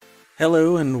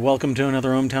Hello and welcome to another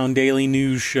ohmTown Daily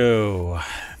News Show.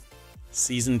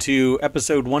 Season 2,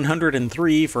 Episode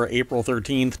 103 for April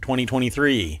 13th,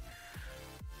 2023.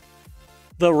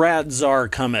 The Rat Czar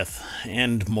Cometh,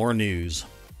 and more news.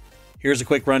 Here's a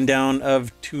quick rundown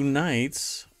of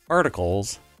tonight's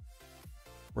articles.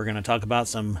 We're going to talk about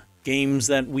some games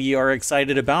that we are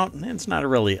excited about. It's not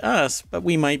really us, but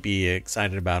we might be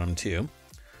excited about them too.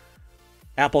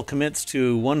 Apple commits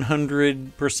to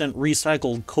 100%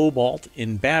 recycled cobalt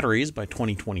in batteries by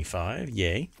 2025.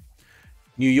 Yay.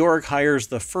 New York hires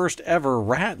the first ever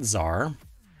Rat Czar.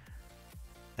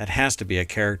 That has to be a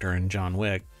character in John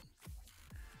Wick.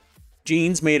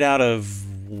 Jeans made out of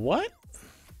what?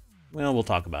 Well, we'll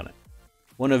talk about it.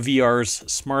 One of VR's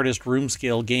smartest room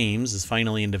scale games is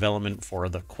finally in development for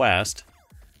the Quest.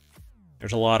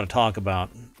 There's a lot of talk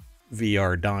about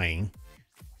VR dying.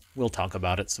 We'll talk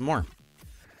about it some more.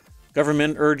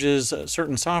 Government urges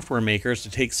certain software makers to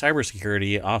take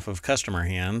cybersecurity off of customer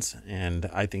hands, and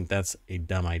I think that's a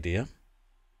dumb idea.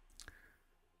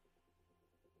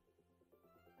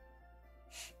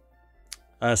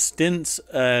 Stints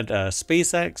at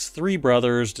SpaceX, three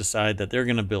brothers decide that they're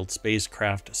going to build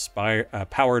spacecraft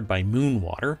powered by moon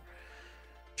water.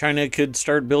 China could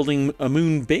start building a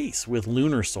moon base with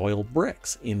lunar soil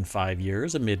bricks in 5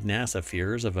 years amid NASA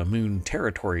fears of a moon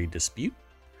territory dispute.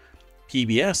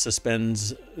 PBS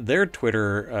suspends their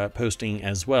Twitter posting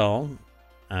as well,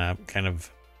 kind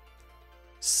of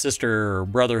sister or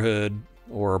brotherhood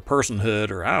or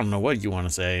personhood, or I don't know what you want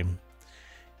to say,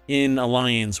 in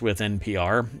alliance with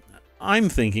NPR. I'm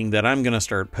thinking that I'm going to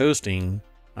start posting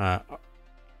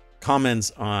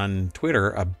comments on Twitter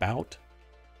about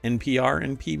NPR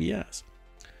and PBS.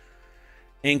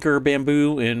 Anchor,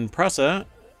 Bamboo, and Prusa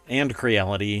and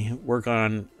Creality work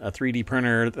on a 3D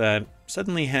printer that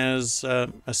suddenly has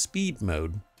a speed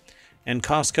mode. And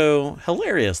Costco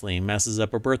hilariously messes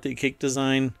up a birthday cake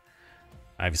design.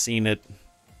 I've seen it.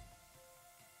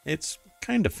 It's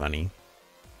kind of funny.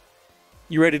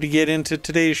 You ready to get into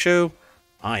today's show?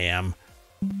 I am.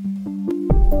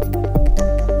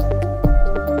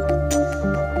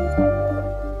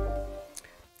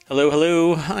 Hello,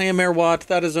 hello. I am AirWatt.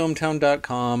 That is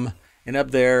ohmtown.com. And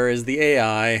up there is the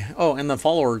AI. Oh, and the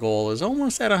follower goal is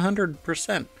almost at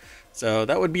 100%. So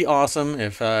that would be awesome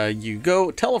if you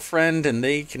go tell a friend and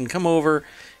they can come over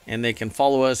and they can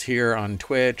follow us here on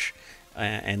Twitch.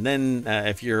 And then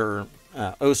if you're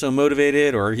so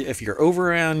motivated, or if you're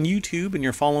over on YouTube and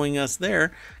you're following us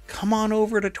there, come on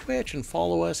over to Twitch and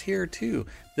follow us here too.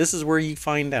 This is where you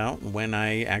find out when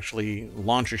I actually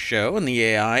launch a show, and the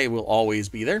AI will always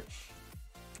be there.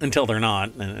 Until they're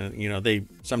not, you know, they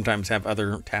sometimes have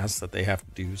other tasks that they have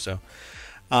to do. So,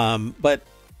 but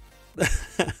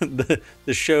the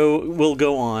show will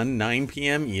go on 9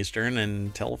 p.m. Eastern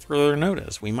until further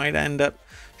notice. We might end up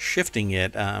shifting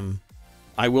it.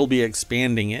 I will be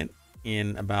expanding it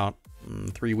in about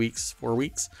 3 weeks, 4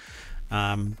 weeks,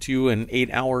 to an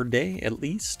 8-hour day at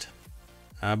least,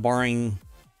 barring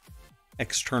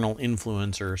external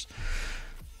influencers.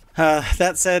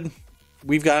 That said,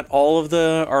 we've got all of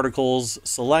the articles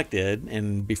selected,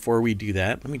 and before we do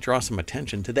that, let me draw some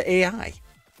attention to the AI.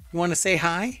 You want to say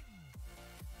hi?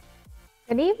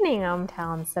 Good evening,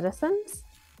 ohmTown citizens.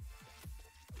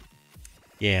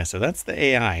 Yeah, so that's the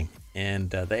AI. And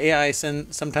the AI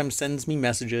sometimes sends me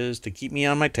messages to keep me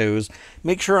on my toes,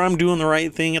 make sure I'm doing the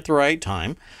right thing at the right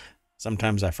time.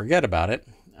 Sometimes I forget about it.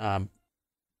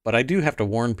 But I do have to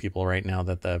warn people right now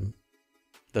that the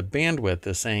bandwidth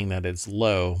is saying that it's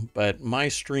low, but my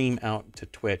stream out to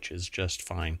Twitch is just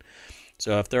fine.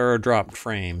 So if there are dropped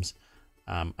frames,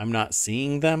 I'm not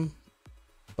seeing them,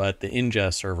 but the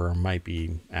ingest server might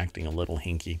be acting a little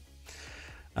hinky.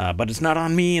 But it's not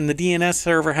on me, and the DNS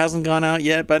server hasn't gone out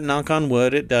yet, but knock on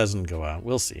wood, it doesn't go out.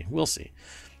 We'll see. We'll see.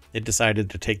 It decided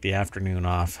to take the afternoon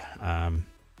off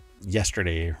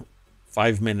yesterday,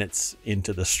 5 minutes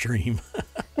into the stream.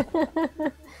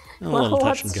 Well,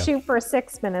 let's shoot for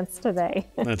 6 minutes today.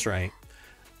 That's right.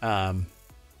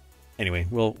 Anyway,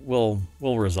 we'll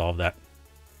resolve that.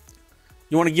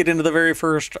 You want to get into the very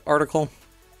first article?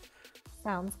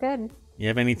 Sounds good. You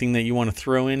have anything that you want to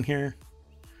throw in here?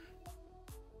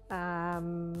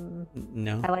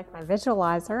 No. I like my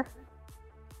visualizer.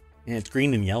 Yeah, it's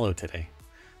green and yellow today.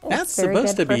 It's that's very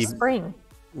supposed good to be for spring.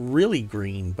 Really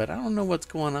green, but I don't know what's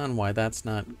going on. Why that's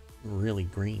not really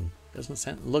green?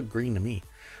 Doesn't look green to me.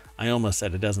 I almost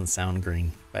said it doesn't sound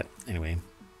green, but anyway.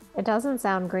 It doesn't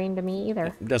sound green to me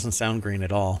either. It doesn't sound green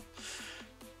at all.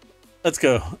 Let's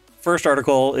go. First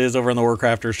article is over on the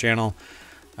Warcrafters channel.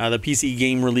 The PC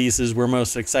game releases we're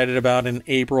most excited about in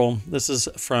April. This is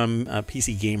from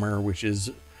PC Gamer, which is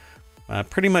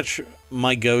Pretty much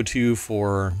my go-to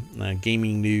for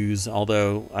gaming news,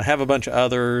 although I have a bunch of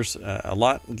others. A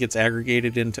lot gets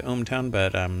aggregated into ohmTown,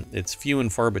 but it's few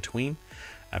and far between.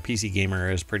 PC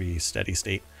Gamer is pretty steady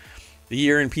state. The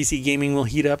year in PC gaming will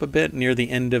heat up a bit near the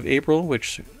end of April,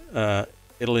 which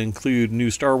it'll include new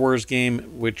Star Wars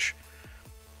game, which...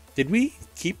 Did we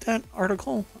keep that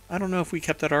article? I don't know if we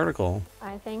kept that article.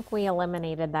 I think we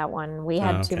eliminated that one. We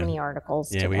had too many articles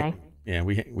today.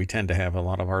 We tend to have a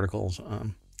lot of articles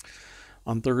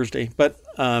on Thursday. But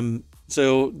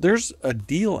so there's a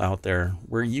deal out there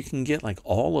where you can get like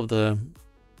all of the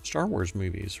Star Wars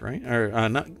movies, right? Or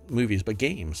not movies, but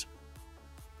games.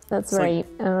 That's right.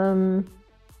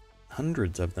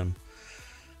 Hundreds of them.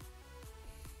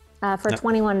 For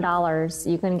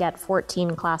 $21, you can get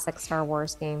 14 classic Star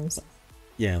Wars games.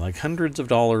 Yeah, like hundreds of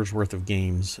dollars worth of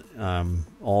games,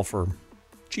 all for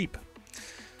cheap.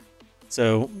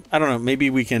 So, I don't know,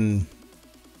 maybe we can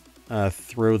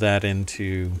throw that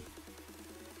into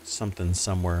something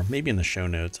somewhere. Maybe in the show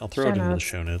notes. I'll throw it into the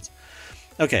show notes.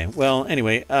 Okay, well,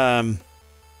 anyway, the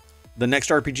next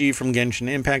RPG from Genshin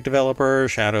Impact developer,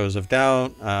 Shadows of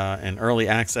Doubt, an early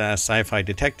access sci-fi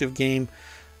detective game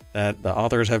that the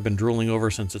authors have been drooling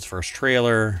over since its first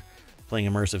trailer.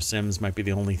 Playing immersive sims might be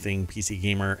the only thing PC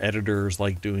Gamer editors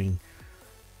like doing,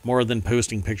 more than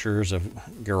posting pictures of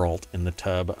Geralt in the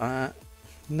tub.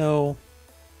 No,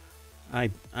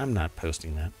 I'm not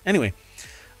posting that. Anyway,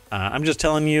 I'm just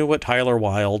telling you what Tyler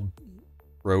Wilde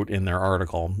wrote in their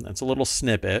article. That's a little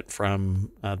snippet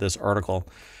from this article.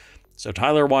 So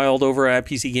Tyler Wilde over at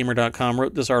PCGamer.com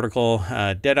wrote this article.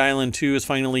 Dead Island 2 is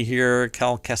finally here.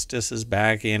 Cal Kestis is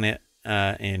back in it,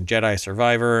 in Jedi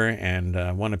Survivor,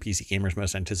 and one of PC Gamer's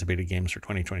most anticipated games for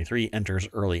 2023 enters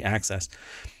early access.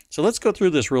 So let's go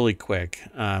through this really quick.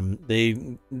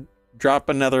 They drop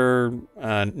another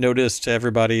notice to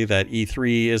everybody that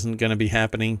E3 isn't going to be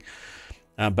happening,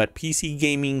 but PC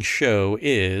Gaming Show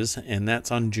is, and that's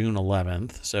on June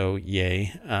 11th, so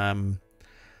yay.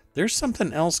 There's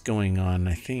something else going on,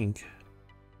 I think.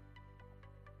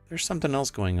 There's something else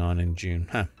going on in June.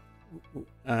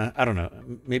 I don't know.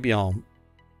 Maybe I'll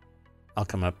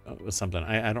come up with something.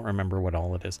 I don't remember what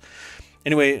all it is.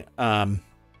 Anyway,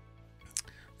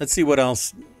 let's see what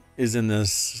else is in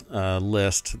this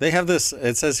list. They have this,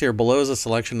 it says here, below is a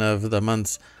selection of the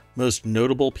month's most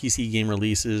notable PC game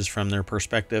releases from their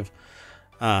perspective,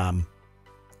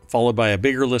 followed by a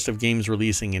bigger list of games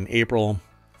releasing in April.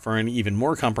 For an even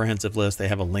more comprehensive list, they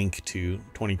have a link to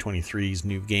 2023's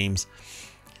new games.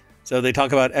 So they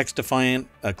talk about X Defiant,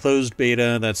 a closed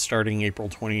beta that's starting April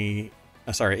 13th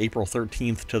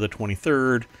to the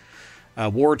 23rd.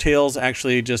 War Tales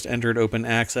actually just entered open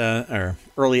access or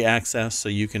early access, so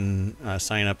you can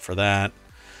sign up for that.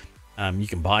 You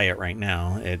can buy it right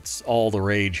now. It's all the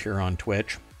rage here on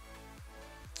Twitch.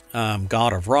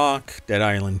 God of Rock, Dead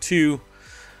Island 2.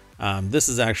 This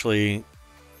is actually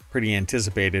pretty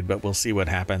anticipated, but we'll see what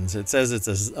happens. It says it's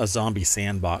a zombie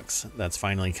sandbox that's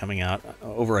finally coming out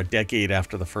over a decade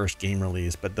after the first game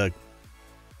release, but the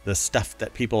stuff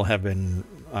that people have been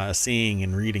seeing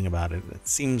and reading about it, it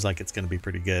seems like it's going to be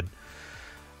pretty good.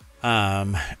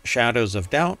 Shadows of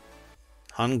Doubt,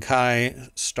 Honkai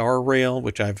Star Rail,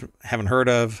 which I haven't heard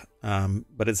of,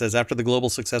 but it says after the global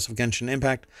success of Genshin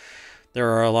Impact,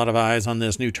 there are a lot of eyes on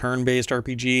this new turn-based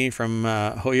RPG from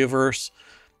Hoyoverse.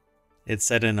 It's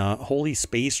set in a holy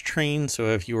space train, so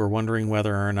if you were wondering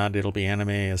whether or not it'll be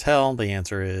anime as hell, the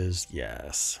answer is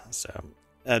yes. So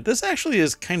this actually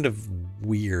is kind of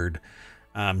weird.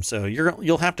 So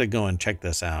you'll have to go and check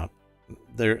this out.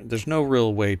 There's no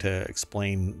real way to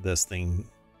explain this thing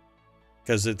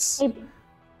because it's. Hey.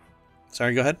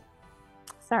 Sorry, go ahead.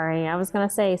 Sorry, I was gonna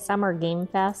say Summer Game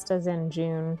Fest is in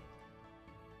June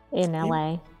in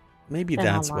LA. Maybe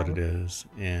that's online. What it is.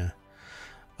 Yeah.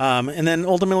 And then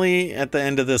ultimately at the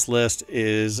end of this list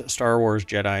is Star Wars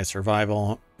Jedi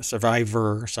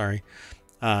Survivor, sorry.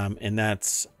 And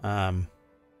that's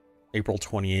April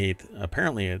 28th.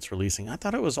 Apparently it's releasing. I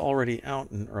thought it was already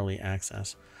out in early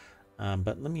access.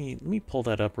 But let me pull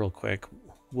that up real quick.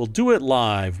 We'll do it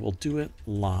live.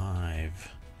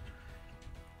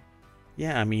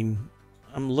 Yeah, I mean,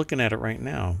 I'm looking at it right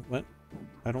now. What?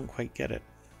 I don't quite get it.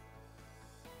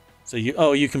 So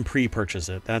you can pre-purchase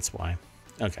it. That's why.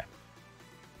 Okay.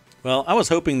 Well, I was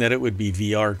hoping that it would be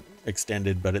VR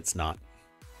extended, but it's not.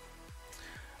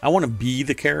 I want to be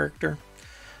the character.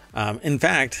 In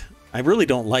fact, I really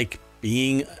don't like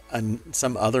being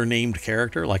some other named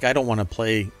character. Like, I don't want to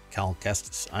play Cal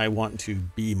Kestis. I want to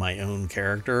be my own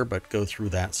character, but go through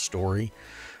that story.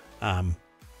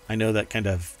 I know that kind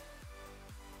of,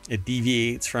 it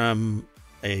deviates from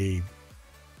a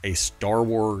a Star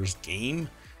Wars game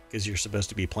because you're supposed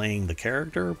to be playing the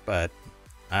character, but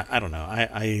I don't know.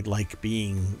 I like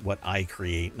being what I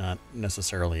create, not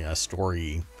necessarily a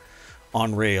story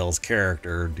on rails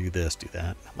character. Do this, do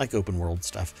that. I like open world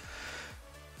stuff.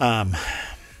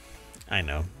 I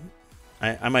know.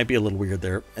 I might be a little weird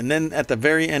there. And then at the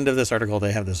very end of this article,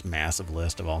 they have this massive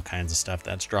list of all kinds of stuff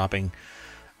that's dropping.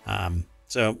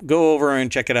 So go over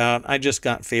and check it out. I just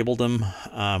got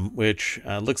Fabledom, which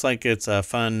looks like it's a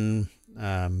fun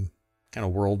kind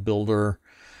of world builder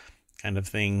kind of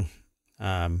thing.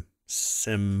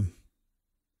 Sim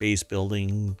base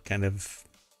building kind of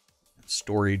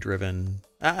story driven.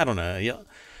 I don't know. Yeah,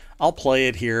 I'll play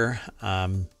it here.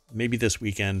 Maybe this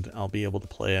weekend I'll be able to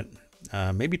play it.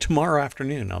 Maybe tomorrow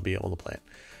afternoon I'll be able to play it.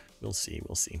 We'll see.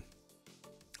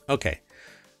 Okay.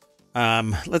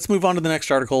 Let's move on to the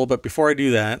next article. But before I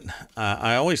do that,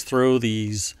 I always throw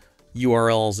these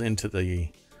URLs into the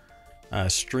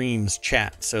streams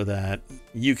chat so that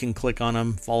you can click on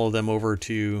them, follow them over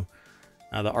to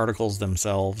the articles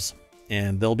themselves,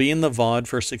 and they'll be in the VOD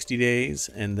for 60 days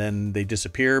and then they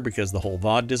disappear because the whole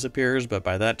VOD disappears. But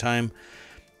by that time,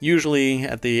 usually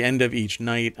at the end of each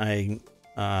night, I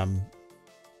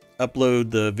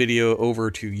upload the video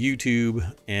over to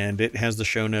YouTube, and it has the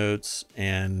show notes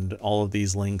and all of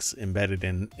these links embedded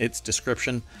in its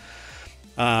description.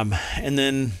 And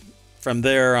then from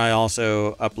there, I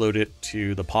also upload it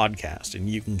to the podcast, and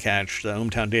you can catch the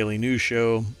ohmTown Daily News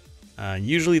Show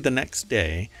usually the next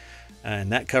day,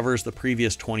 and that covers the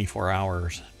previous 24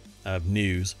 hours of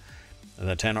news,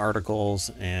 the 10 articles,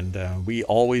 and we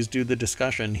always do the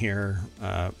discussion here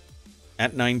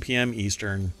at 9 p.m.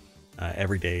 Eastern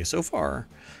every day so far.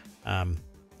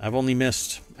 I've only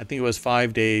missed, I think it was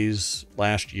 5 days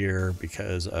last year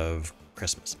because of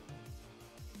Christmas.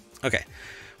 Okay.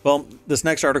 Well, this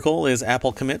next article is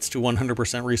Apple commits to 100%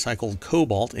 recycled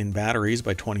cobalt in batteries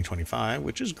by 2025,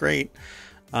 which is great.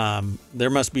 There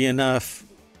must be enough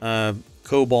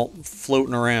cobalt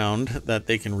floating around that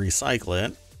they can recycle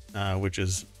it, which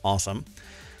is awesome.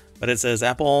 But it says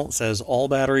Apple says all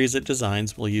batteries it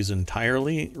designs will use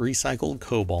entirely recycled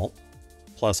cobalt,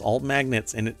 plus all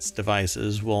magnets in its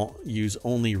devices will use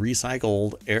only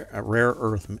recycled rare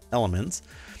earth elements,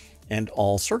 and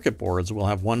all circuit boards will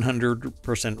have 100%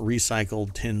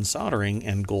 recycled tin soldering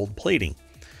and gold plating.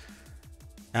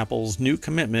 Apple's new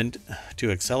commitment to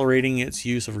accelerating its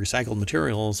use of recycled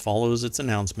materials follows its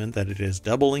announcement that it is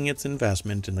doubling its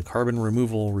investment in the Carbon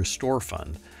Removal Restore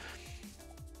Fund.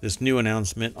 This new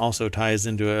announcement also ties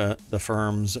into the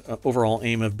firm's overall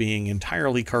aim of being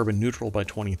entirely carbon neutral by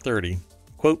 2030.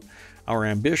 Quote, our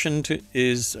ambition to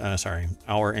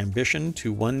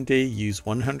one day use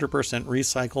 100%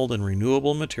 recycled and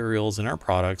renewable materials in our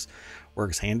products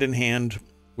works hand in hand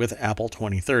with Apple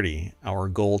 2030, our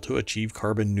goal to achieve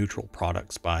carbon neutral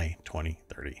products by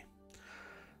 2030.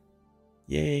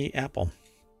 Yay, Apple.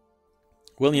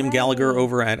 William Gallagher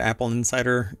over at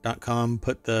appleinsider.com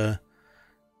put the...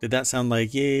 Did that sound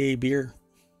like yay beer?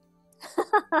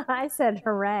 I said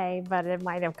hooray, but it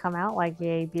might have come out like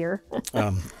yay beer.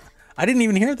 I didn't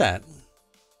even hear that.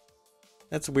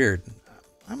 That's weird.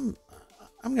 I'm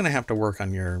gonna have to work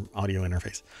on your audio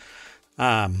interface.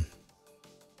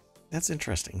 That's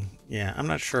interesting. Yeah, I'm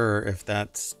not sure if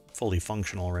that's fully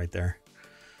functional right there.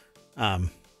 Yeah,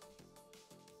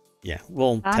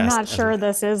 we'll test. I'm not sure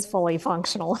this is fully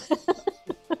functional.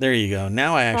 There you go.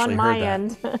 Now I actually heard that.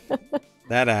 On my end.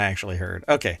 That I actually heard.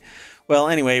 Okay. Well,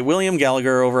 anyway, William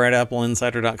Gallagher over at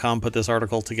appleinsider.com put this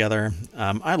article together.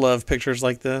 I love pictures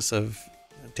like this of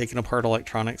taking apart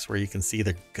electronics where you can see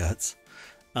the guts.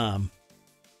 Sorry,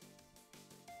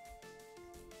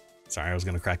 I was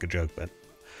going to crack a joke, but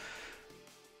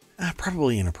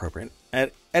probably inappropriate.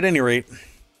 At any rate,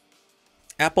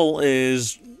 Apple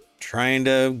is trying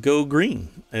to go green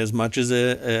as much as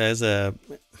a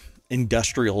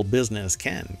industrial business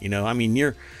can. You know, I mean,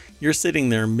 you're sitting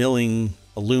there milling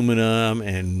aluminum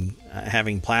and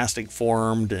having plastic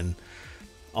formed and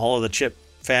all of the chip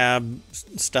fab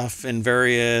stuff in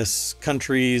various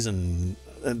countries, and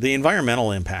the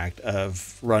environmental impact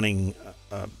of running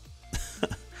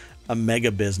a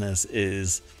mega business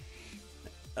is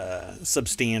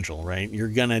substantial, right? You're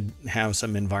gonna have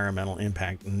some environmental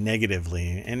impact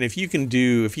negatively, and if you can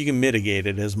mitigate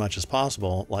it as much as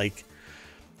possible, like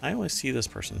I always see this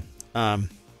person,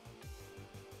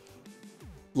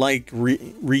 like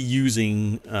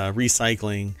reusing,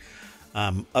 recycling,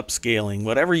 upscaling,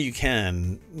 whatever you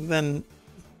can, then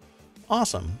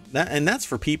awesome. That's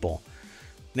for people.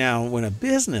 Now, when a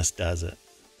business does it,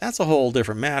 that's a whole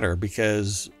different matter,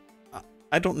 because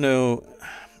I don't know.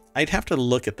 I'd have to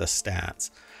look at the stats.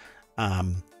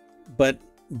 But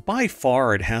by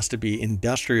far it has to be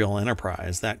industrial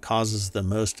enterprise that causes the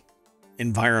most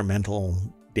environmental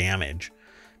damage,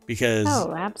 because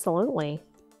Oh, absolutely.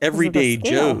 everyday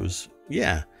Scale. Joes,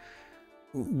 yeah,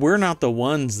 we're not the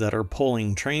ones that are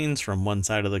pulling trains from one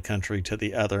side of the country to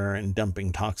the other and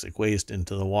dumping toxic waste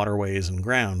into the waterways and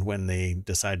ground when they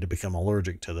decide to become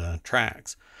allergic to the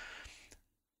tracks.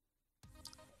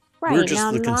 We're Right. just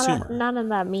Now, the consumer. none of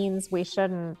that means we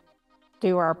shouldn't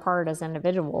do our part as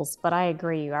individuals, but I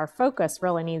agree. Our focus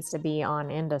really needs to be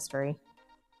on industry.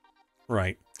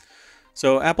 Right.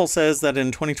 So Apple says that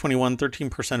in 2021,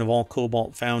 13% of all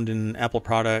cobalt found in Apple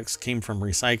products came from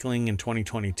recycling. In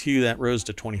 2022, that rose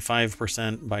to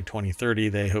 25%. By 2030,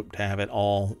 they hope to have it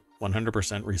all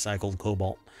 100% recycled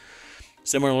cobalt.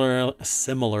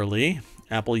 Similarly,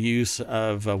 Apple use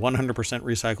of 100%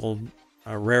 recycled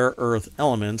rare earth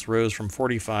elements rose from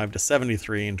 45 to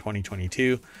 73 in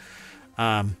 2022.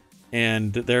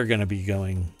 And they're going to be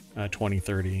going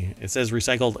 2030. It says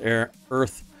recycled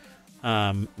earth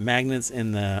magnets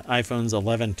in the iPhone's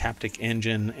 11 Taptic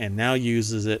engine, and now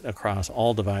uses it across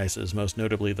all devices, most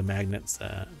notably the magnets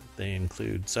that they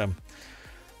include. So,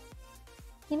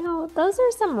 Those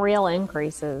are some real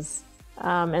increases.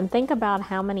 And think about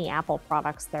how many Apple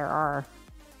products there are.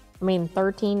 I mean,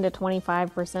 13 to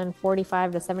 25%,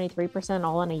 45 to 73%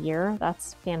 all in a year.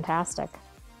 That's fantastic.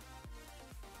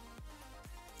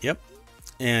 yep.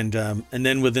 And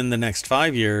then within the next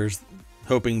 5 years,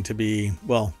 hoping to be,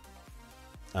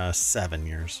 7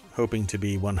 years, hoping to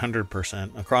be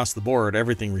 100% across the board,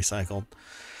 everything recycled.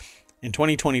 In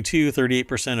 2022,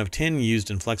 38% of tin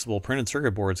used in flexible printed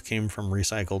circuit boards came from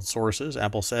recycled sources.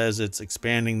 Apple says it's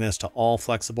expanding this to all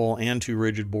flexible and to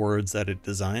rigid boards that it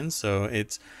designs. So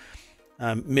it's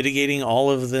mitigating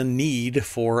all of the need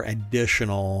for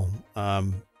additional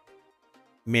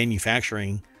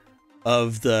manufacturing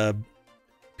of the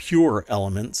pure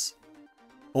elements,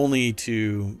 only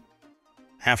to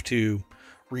have to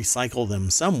recycle them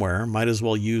somewhere. Might as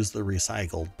well use the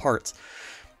recycled parts.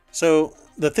 So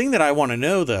the thing that I want to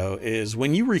know, though, is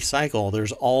when you recycle,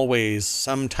 there's always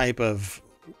some type of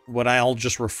what I'll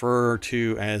just refer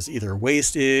to as either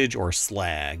wastage or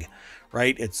slag,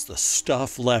 right? It's the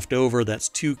stuff left over that's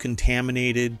too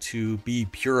contaminated to be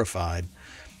purified.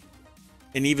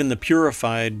 And even the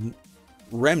purified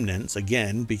remnants,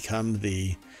 again, become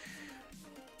the,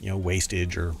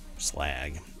 wastage or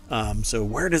slag. So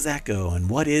where does that go, and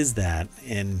what is that?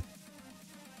 And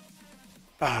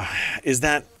is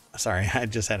that, sorry, I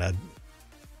just had a,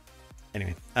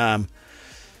 anyway.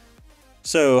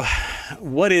 So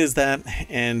what is that,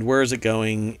 and where is it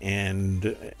going?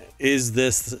 And is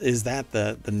that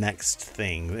the next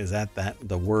thing? Is that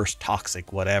the worst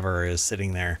toxic whatever is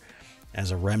sitting there as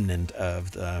a remnant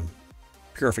of the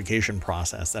purification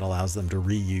process that allows them to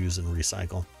reuse and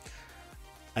recycle?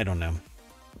 I don't know.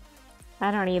 I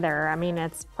don't either. I mean,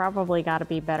 it's probably got to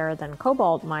be better than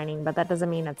cobalt mining, but that doesn't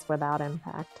mean it's without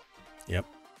impact. Yep.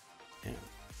 Yeah.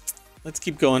 Let's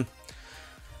keep going.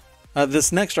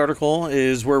 This next article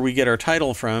is where we get our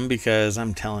title from, because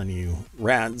I'm telling you,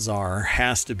 Rat Czar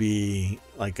has to be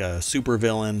like a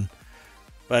supervillain.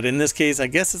 But in this case, I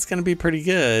guess it's going to be pretty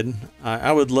good.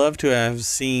 I would love to have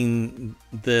seen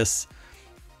this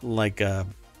like a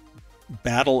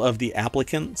battle of the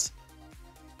applicants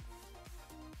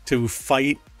to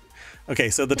fight. Okay,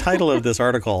 so the title of this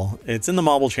article, it's in the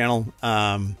Mobile channel,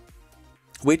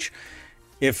 which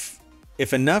if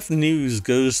enough news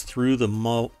goes through the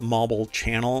Mobile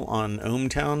channel on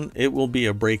ohmTown, it will be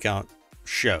a breakout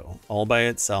show all by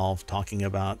itself, talking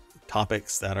about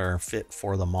topics that are fit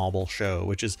for the Mobile show,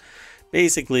 which is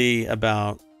basically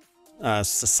about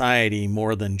society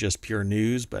more than just pure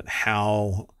news, but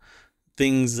how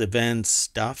things, events,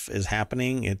 stuff is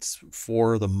happening. It's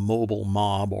for the mobile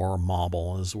mob, or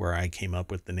Mobile is where I came up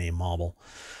with the name Mobile.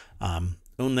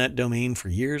 Owned that domain for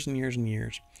years and years and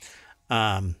years.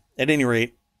 At any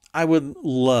rate, I would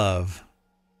love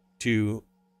to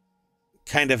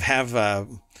kind of have a,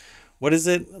 what is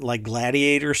it, like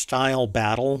gladiator style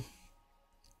battle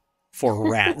for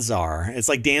Rat Czar. It's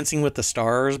like Dancing with the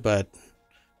Stars, but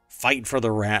fight for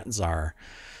the Rat Czar.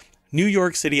 New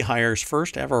York City hires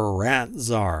first ever Rat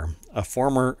Czar, a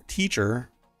former teacher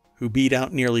who beat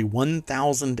out nearly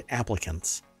 1,000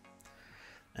 applicants.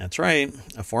 That's right,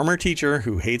 a former teacher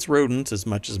who hates rodents as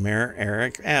much as Mayor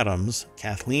Eric Adams,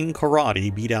 Kathleen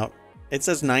Karate, beat out, it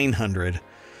says 900.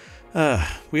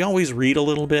 We always read a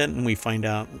little bit and we find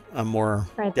out a more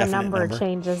Right, the definite number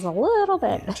changes a little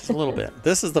bit. Yeah, just a little bit.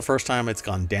 This is the first time it's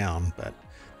gone down, but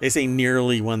they say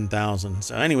nearly 1,000.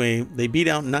 So anyway, they beat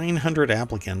out 900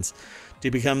 applicants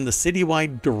to become the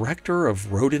citywide director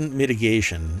of rodent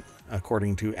mitigation.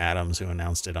 according to Adams, who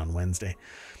announced it on Wednesday.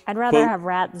 I'd rather have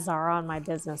Rat Czar on my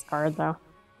business card, though.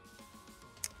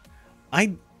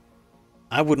 I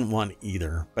wouldn't want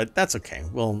either, but that's okay.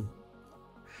 Well,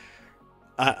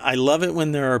 I love it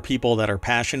when there are people that are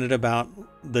passionate about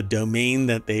the domain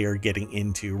that they are getting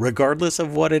into, regardless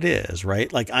of what it is,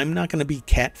 right? Like, I'm not going to be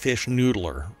catfish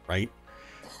noodler, right?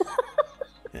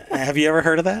 Have you ever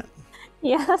heard of that?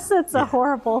 Yes, it's a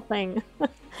horrible thing.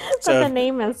 But so the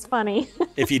name is funny.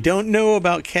 If you don't know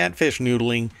about catfish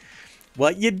noodling,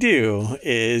 what you do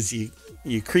is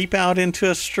you creep out into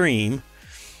a stream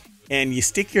and you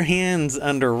stick your hands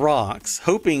under rocks,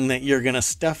 hoping that you're going to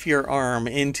stuff your arm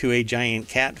into a giant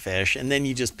catfish, and then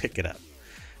you just pick it up.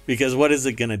 Because what is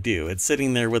it going to do? It's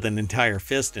sitting there with an entire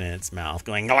fist in its mouth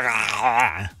going,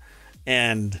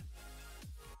 and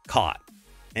caught.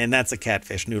 And that's a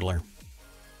catfish noodler.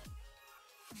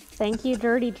 Thank you,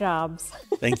 Dirty Jobs.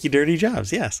 Thank you, Dirty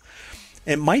Jobs, yes.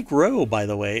 And Mike Rowe, by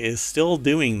the way, is still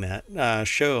doing that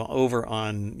show over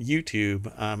on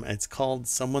YouTube. It's called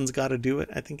Someone's Gotta Do It,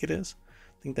 I think it is.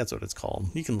 I think that's what it's called.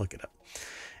 You can look it up.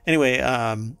 Anyway,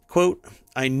 quote,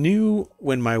 I knew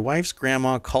when my wife's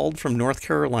grandma called from North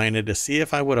Carolina to see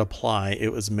if I would apply,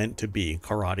 it was meant to be,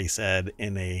 Karate said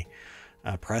in a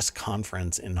press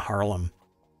conference in Harlem.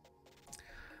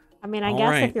 I mean, I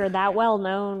guess if you're that well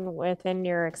known within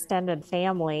your extended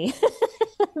family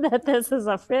that this is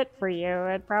a fit for you,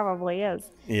 it probably is.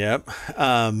 Yep.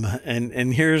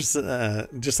 And here's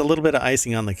just a little bit of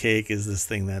icing on the cake is this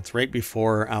thing that's right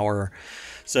before our...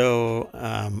 So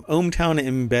ohmTown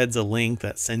embeds a link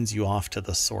that sends you off to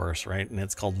the source, right? And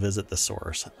it's called Visit the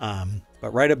Source.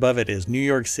 But right above it is New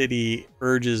York City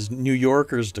urges New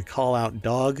Yorkers to call out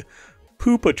dog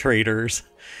poopatrators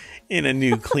in a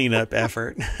new cleanup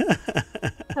effort.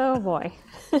 Oh, boy.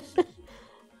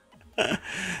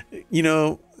 You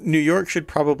know, New York should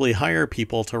probably hire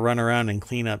people to run around and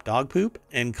clean up dog poop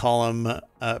and call them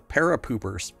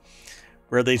parapoopers,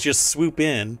 where they just swoop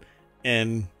in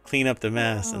and clean up the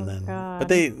mess. And then, God. But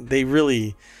they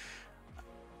really,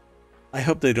 I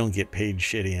hope they don't get paid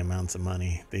shitty amounts of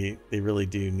money. They really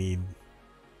do need,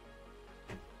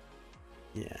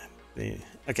 yeah.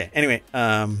 Okay. Anyway,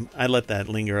 I let that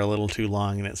linger a little too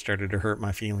long and it started to hurt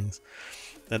my feelings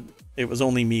that it was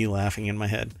only me laughing in my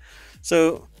head.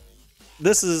 So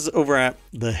this is over at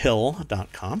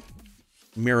thehill.com.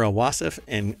 Mira Wasif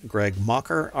and Greg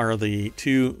Mocker are the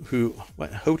two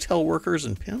hotel workers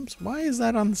and pimps. Why is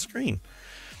that on the screen?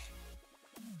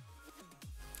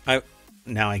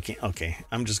 Now I can't. Okay.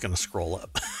 I'm just going to scroll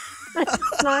up.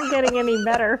 It's not getting any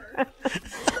better.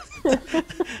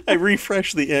 I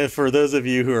refreshed for those of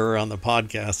you who are on the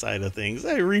podcast side of things,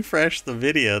 I refreshed the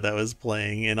video that was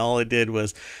playing and all it did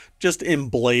was just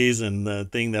emblazon the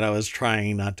thing that I was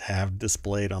trying not to have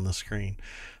displayed on the screen.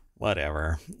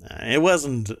 Whatever. It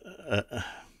wasn't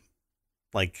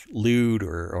like lewd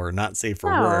or not safe for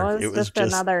work. It was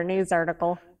just another news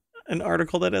article. An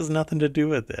article that has nothing to do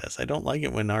with this. I don't like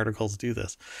it when articles do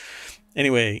this.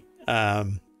 Anyway,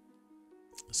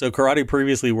 so Karate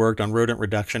previously worked on rodent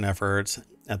reduction efforts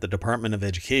at the Department of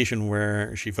Education,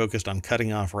 where she focused on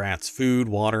cutting off rats' food,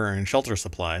 water, and shelter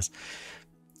supplies.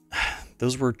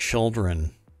 Those were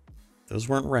children. Those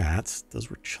weren't rats.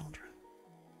 Those were children.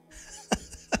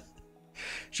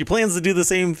 She plans to do the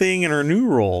same thing in her new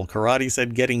role. Karate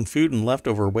said getting food and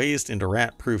leftover waste into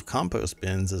rat-proof compost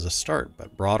bins is a start,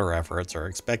 but broader efforts are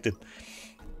expected.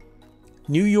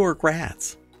 New York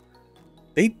rats.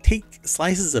 They take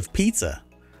slices of pizza.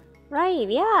 Right,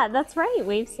 yeah, that's right.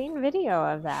 We've seen video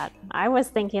of that. I was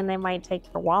thinking they might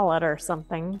take your wallet or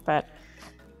something, but...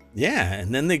 Yeah,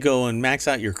 and then they go and max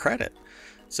out your credit.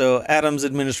 So Adams'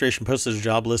 administration posted a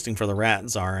job listing for the Rat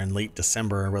Czar in late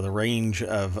December with a range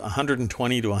of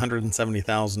 $120,000 to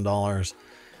 $170,000.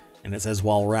 And it says,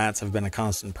 while rats have been a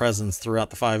constant presence throughout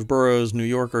the 5 boroughs, New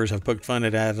Yorkers have poked fun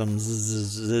at Adams.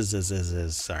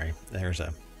 Sorry, there's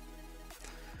a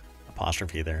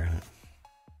apostrophe there.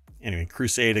 Anyway,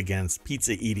 crusade against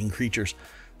pizza-eating creatures.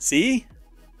 See?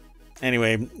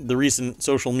 Anyway, the recent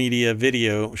social media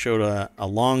video showed a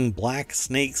long black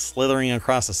snake slithering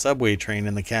across a subway train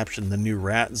and the caption, "The New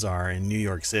Rat Czar in New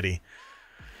York City."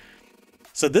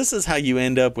 So this is how you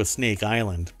end up with Snake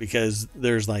Island, because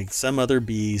there's like some other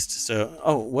beast. So,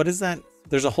 what is that?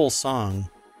 There's a whole song.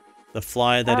 The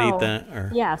fly that ate the...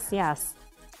 Or, yes.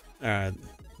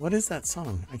 what is that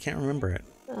song? I can't remember it.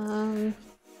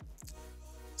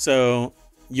 So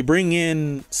you bring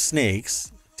in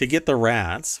snakes to get the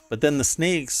rats, but then the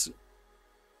snakes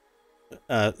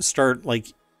start like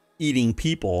eating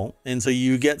people, and so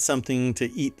you get something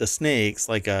to eat the snakes,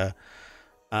 like a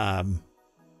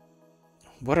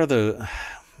what are the...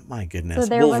 My So goodness.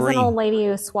 there was an Wolverine. old lady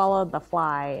who swallowed the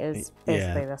fly is Yeah,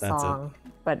 basically the that's it. song.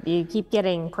 But you keep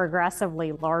getting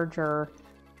progressively larger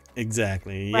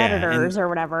Exactly. Yeah. And predators or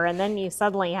whatever, and then you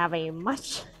suddenly have a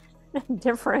much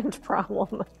different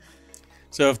problem.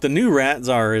 so if the new Rat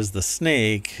Czar is the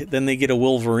snake, then they get a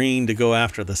Wolverine to go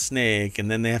after the snake,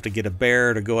 and then they have to get a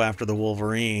bear to go after the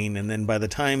Wolverine, and then by the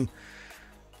time,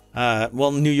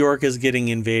 New York is getting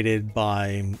invaded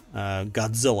by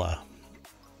Godzilla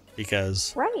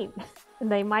because, Right.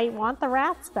 They might want the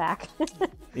rats back.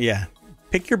 yeah,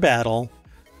 pick your battle,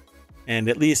 and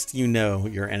at least you know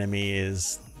your enemy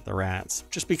is the rats.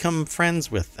 Just become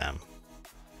friends with them.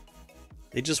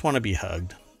 They just want to be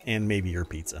hugged, and maybe your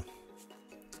pizza.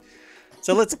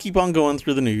 So let's keep on going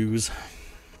through the news.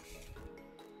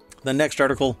 The next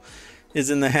article is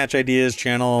in the Hatch Ideas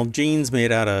channel. Jeans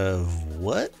made out of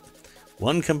what?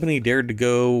 One company dared to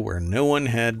go where no one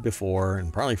had before,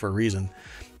 and probably for a reason.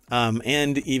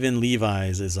 And even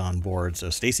Levi's is on board. So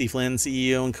Stacy Flynn,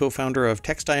 CEO and co-founder of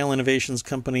textile innovations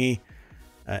company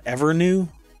Evernew,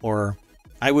 or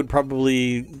I would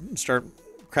probably start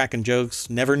cracking jokes,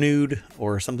 Never Nude,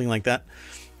 or something like that,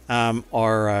 are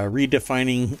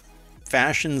redefining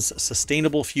fashion's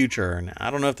sustainable future. And I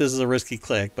don't know if this is a risky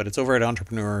click, but it's over at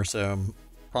Entrepreneur, so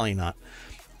probably not.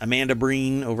 Amanda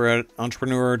Breen over at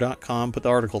entrepreneur.com put the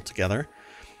article together.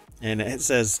 And it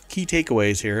says, key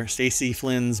takeaways here. Stacy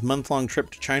Flynn's month-long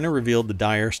trip to China revealed the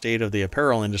dire state of the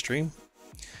apparel industry.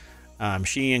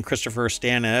 She and Christopher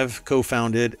Stanev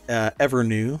co-founded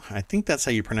Evernew. I think that's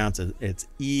how you pronounce it. It's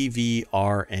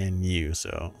EVRNU,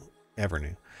 so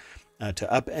Evernew. To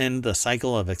upend the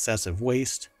cycle of excessive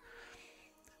waste.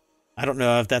 I don't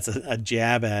know if that's a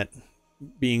jab at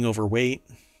being overweight.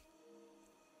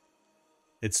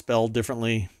 It's spelled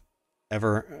differently.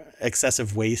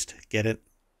 Excessive waste. Get it?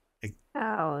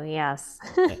 Oh, yes.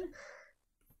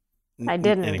 I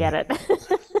didn't get it.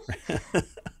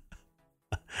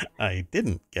 I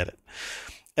didn't get it.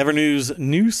 Evernew's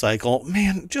news cycle.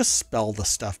 Man, just spell the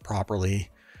stuff properly.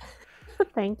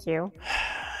 Thank you.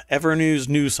 Evernew's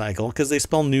news cycle, because they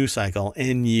spell news cycle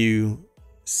NUCYCL.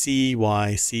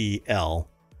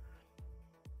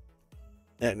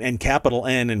 And capital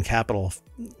N and capital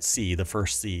C. The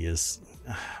first C is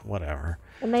whatever.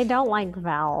 And they don't like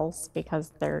vowels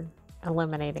because they're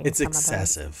eliminating. It's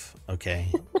excessive.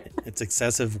 Okay. It's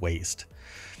excessive waste.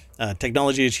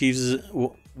 Technology achieves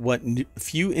what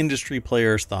few industry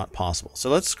players thought possible. So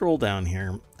let's scroll down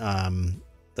here.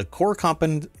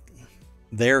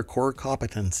 Their core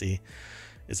competency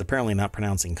is apparently not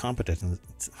pronouncing competent.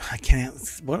 I can't.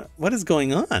 What is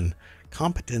going on?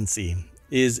 Competency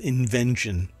is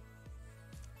invention.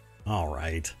 All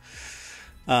right.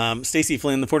 Stacy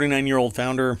Flynn, the 49-year-old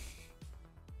founder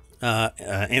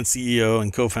and CEO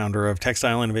and co-founder of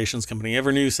textile innovations company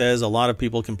Evernew, says a lot of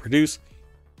people can produce,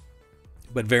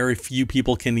 but very few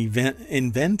people can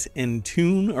invent and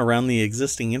tune around the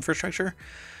existing infrastructure.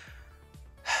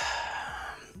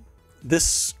 This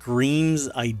screams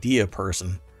idea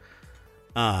person.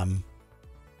 And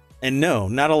no,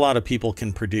 not a lot of people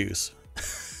can produce.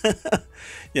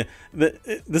 Yeah,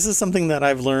 this is something that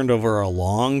I've learned over a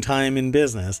long time in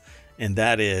business, and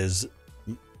that is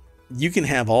you can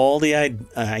have all the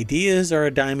ideas are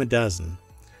a dime a dozen.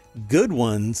 Good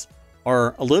ones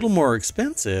are a little more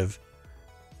expensive.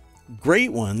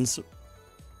 Great ones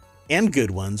and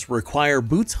good ones require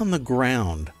boots on the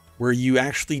ground where you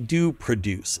actually do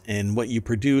produce, and what you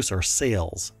produce are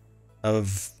sales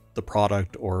of the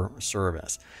product or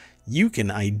service. You can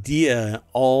idea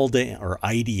all day or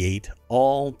ideate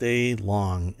all day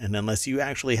long, and unless you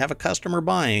actually have a customer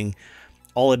buying,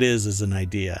 all it is an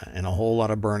idea and a whole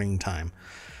lot of burning time.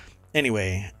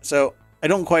 Anyway, so I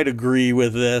don't quite agree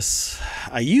with this.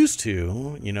 I used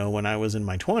to, when I was in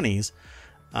my 20s,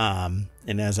 and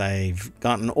as I've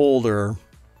gotten older,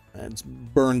 it's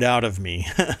burned out of me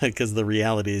because the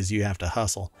reality is you have to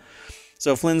hustle.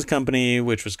 So Flynn's company,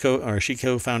 which was she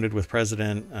co-founded with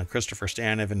President Christopher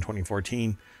Stanev in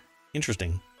 2014.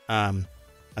 Interesting. I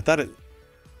thought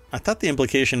the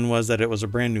implication was that it was a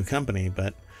brand new company,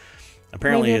 but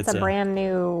apparently maybe it's a brand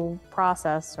new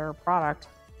process or product.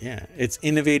 Yeah, it's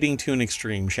innovating to an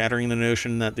extreme, shattering the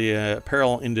notion that the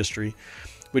apparel industry,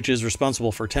 which is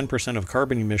responsible for 10% of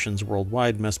carbon emissions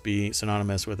worldwide, must be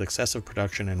synonymous with excessive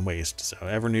production and waste. So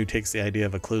Evernew takes the idea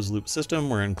of a closed-loop system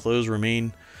wherein clothes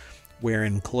remain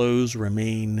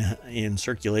in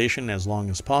circulation as long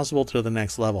as possible to the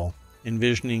next level,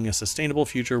 envisioning a sustainable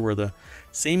future where the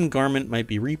same garment might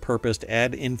be repurposed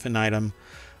ad infinitum.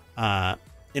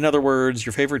 In other words,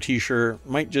 your favorite t-shirt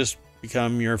might just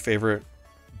become your favorite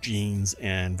jeans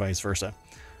and vice versa.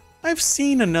 I've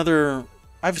seen another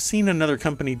I've seen another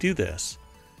company do this,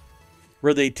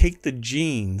 where they take the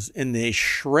jeans and they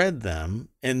shred them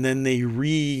and then they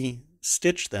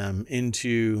re-stitch them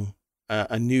into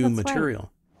a new That's right.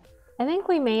 material. I think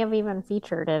we may have even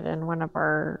featured it in one of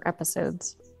our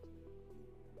episodes.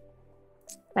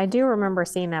 I do remember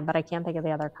seeing that, but I can't think of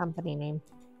the other company name.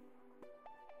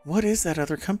 What is that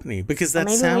other company? Because Or that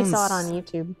maybe sounds... we saw it on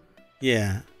YouTube.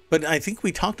 Yeah, but I think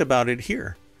we talked about it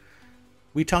here.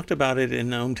 We talked about it in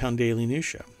the ohmTown Daily News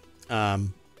Show.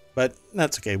 But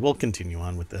that's okay. We'll continue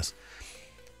on with this.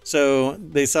 So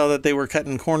they saw that they were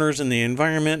cutting corners in the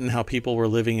environment and how people were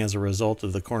living as a result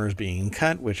of the corners being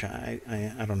cut, which I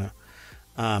don't know.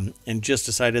 And just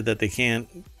decided that they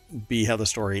can't be how the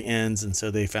story ends, and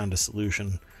so they found a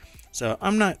solution. So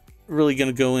I'm not really going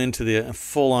to go into the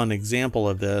full-on example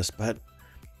of this, but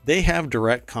they have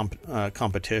direct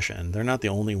competition. They're not the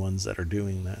only ones that are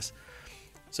doing this.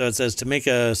 So it says to make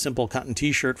a simple cotton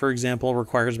t-shirt, for example,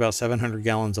 requires about 700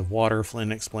 gallons of water,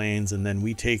 Flynn explains, and then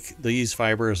we take these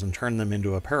fibers and turn them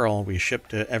into apparel we ship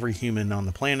to every human on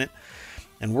the planet.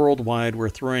 And worldwide, we're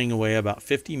throwing away about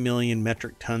 50 million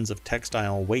metric tons of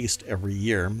textile waste every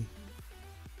year.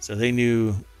 So they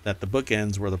knew that the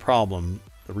bookends were the problem,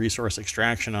 the resource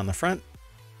extraction on the front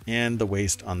and the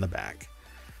waste on the back.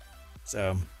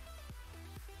 So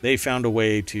they found a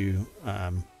way to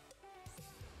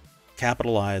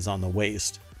capitalize on the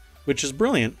waste, which is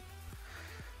brilliant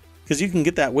because you can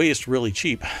get that waste really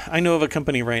cheap. I know of a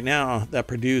company right now that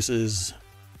produces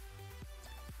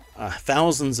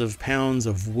thousands of pounds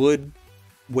of wood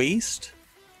waste,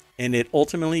 and it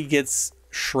ultimately gets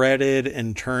shredded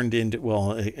and turned into,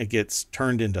 well, it gets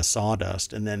turned into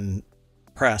sawdust and then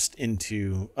pressed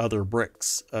into other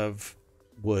bricks of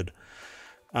wood.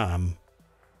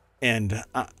 And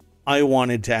I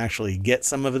wanted to actually get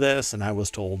some of this, and I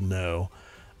was told no,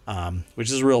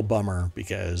 which is a real bummer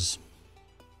because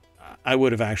I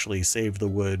would have actually saved the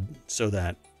wood so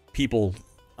that people,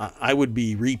 I would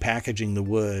be repackaging the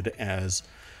wood as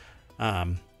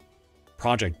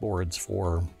project boards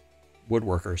for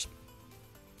woodworkers.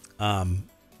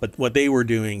 But what they were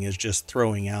doing is just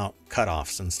throwing out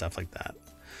cutoffs and stuff like that.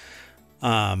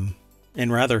 In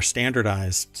rather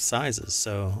standardized sizes.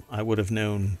 So I would have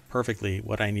known perfectly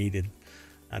what I needed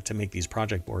to make these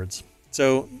project boards.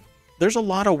 So there's a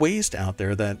lot of waste out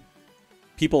there that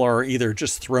people are either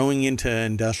just throwing into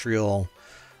industrial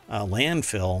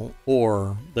landfill,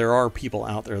 or there are people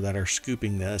out there that are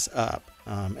scooping this up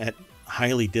at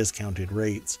highly discounted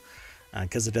rates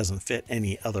because it doesn't fit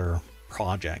any other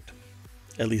project,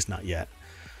 at least not yet.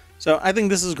 So I think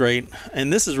this is great,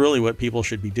 and this is really what people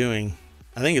should be doing.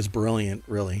 I think it's brilliant,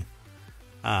 really.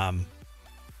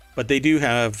 But they do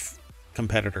have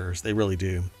competitors. They really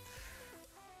do.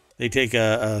 They take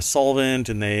a solvent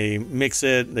and they mix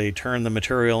it. They turn the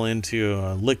material into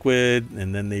a liquid,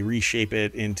 and then they reshape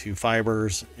it into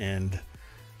fibers. And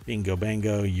bingo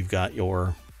bango, you've got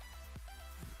your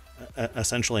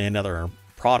essentially another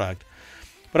product.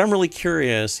 But I'm really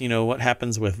curious, what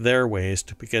happens with their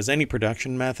waste, because any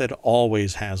production method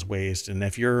always has waste. And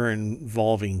if you're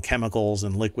involving chemicals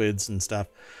and liquids and stuff,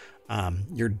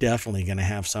 you're definitely going to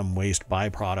have some waste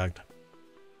byproduct.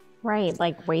 Right,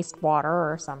 like wastewater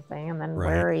or something. And then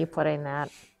where are you putting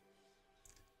that?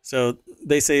 So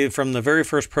they say from the very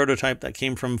first prototype that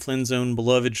came from Flynn's own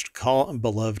beloved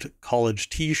college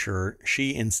t-shirt,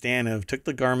 she and Stanov took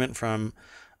the garment from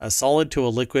a solid to a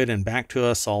liquid and back to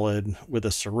a solid with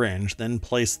a syringe, then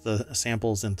placed the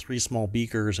samples in 3 small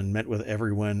beakers and met with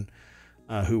everyone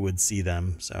who would see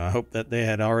them. So I hope that they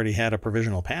had already had a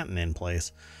provisional patent in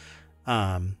place.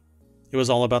 It was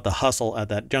all about the hustle at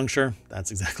that juncture. That's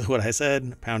exactly what I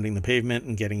said, pounding the pavement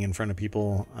and getting in front of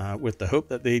people with the hope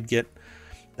that they'd get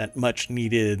that much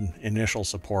needed initial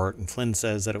support. And Flynn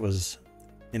says that it was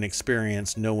an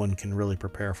experience no one can really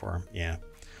prepare for. Yeah.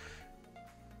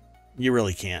 You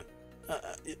really can't.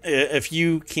 If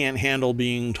you can't handle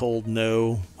being told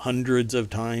no hundreds of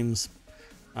times,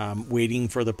 waiting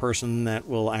for the person that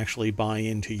will actually buy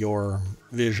into your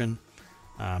vision,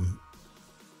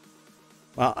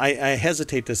 well, I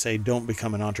hesitate to say don't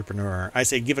become an entrepreneur. I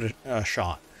say give it a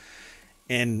shot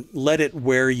and let it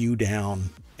wear you down.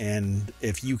 And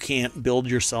if you can't build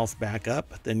yourself back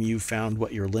up, then you've found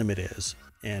what your limit is.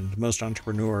 And most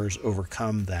entrepreneurs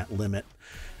overcome that limit.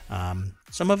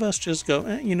 Some of us just go,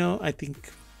 I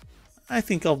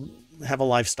think I'll have a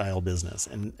lifestyle business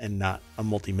and not a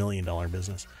multi-million-dollar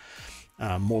business.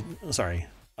 A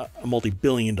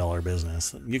multi-billion-dollar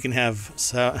business. You can have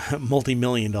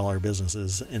multi-million-dollar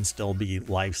businesses and still be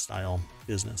lifestyle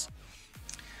business.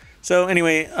 So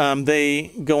anyway,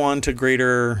 they go on to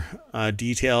greater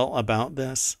detail about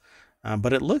this.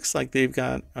 But it looks like they've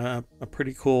got a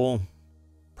pretty cool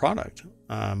product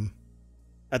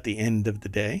at the end of the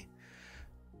day.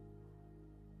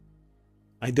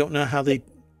 I don't know how they...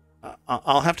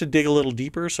 I'll have to dig a little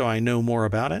deeper so I know more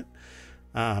about it.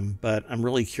 But I'm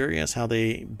really curious how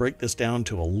they break this down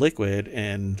to a liquid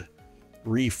and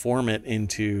reform it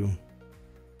into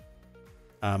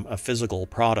a physical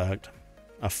product,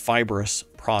 a fibrous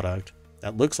product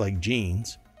that looks like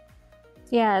jeans.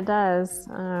 Yeah, it does.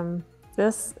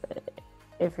 This,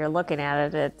 if you're looking at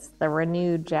it, it's the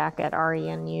Renewed Jacket,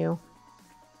 RENU.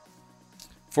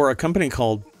 For a company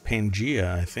called Pangea,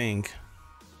 I think.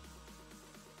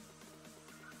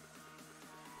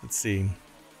 Let's see.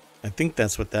 I think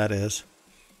that's what that is.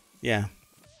 Yeah.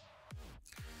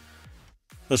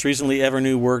 Most recently,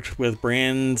 Evernew worked with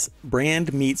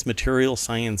Brand Meets material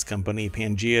science company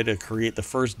Pangea to create the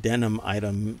first denim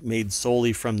item made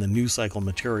solely from the New Cycle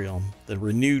material, the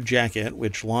Renewed Jacket,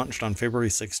 which launched on February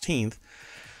 16th.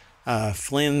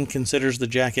 Flynn considers the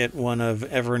jacket one of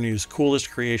Evernew's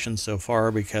coolest creations so far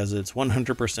because it's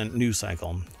 100% New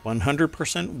Cycle,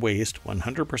 100% waste,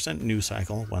 100% New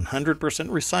Cycle, 100%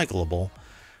 recyclable.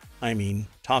 I mean,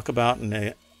 talk about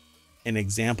an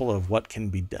example of what can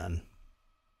be done.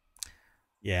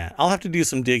 Yeah, I'll have to do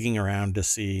some digging around to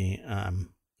see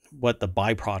what the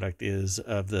byproduct is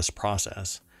of this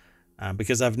process,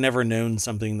 because I've never known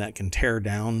something that can tear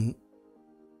down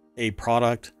a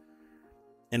product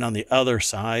and on the other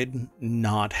side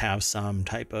not have some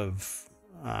type of,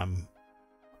 I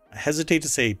hesitate to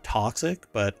say toxic,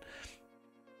 but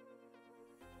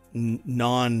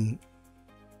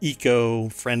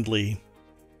non-eco-friendly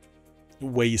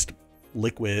waste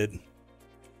liquid.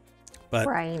 But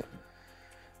right.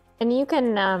 And you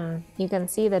can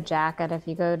see the jacket if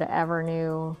you go to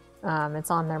Evernew. It's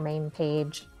on their main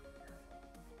page.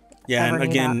 Yeah, and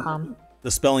again, the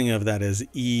spelling of that is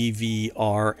EVRNU.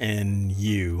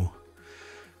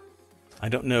 I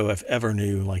don't know if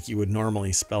Evernew, like you would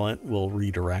normally spell it, will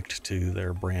redirect to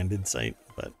their branded site,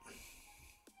 but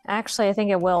actually, I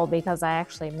think it will, because I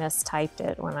actually mistyped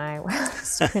it when I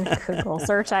was doing a Google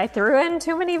search. I threw in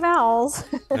too many vowels.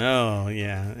 Oh,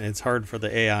 yeah. It's hard for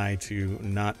the AI to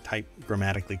not type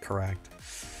grammatically correct.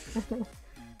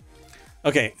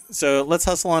 Okay, so let's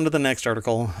hustle on to the next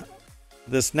article.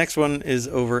 This next one is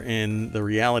over in the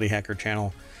Reality Hacker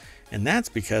channel, and that's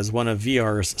because one of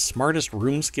VR's smartest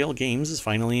room scale games is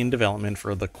finally in development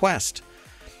for the Quest.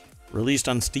 Released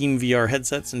on Steam VR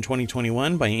headsets in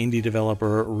 2021 by indie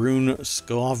developer Rune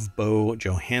Skovbo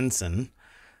Johansson,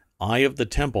 Eye of the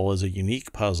Temple is a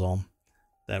unique puzzle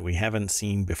that we haven't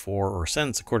seen before or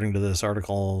since, according to this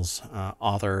article's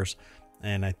authors.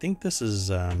 And I think this is,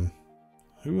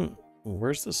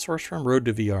 where's the source from? Road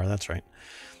to VR, that's right.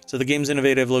 So the game's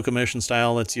innovative locomotion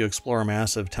style lets you explore a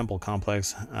massive temple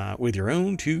complex with your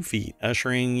own 2 feet,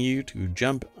 ushering you to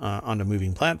jump onto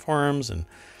moving platforms and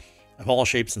of all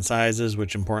shapes and sizes,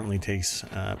 which importantly takes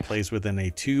place within a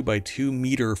 2 by 2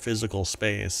 meter physical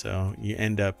space. So you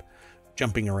end up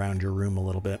jumping around your room a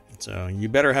little bit. So you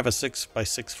better have a 6 by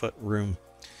 6 foot room.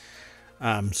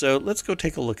 So let's go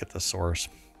take a look at the source.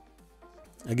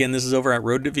 Again, this is over at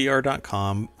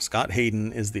roadtovr.com. Scott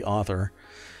Hayden is the author.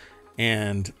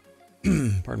 And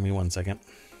pardon me one second.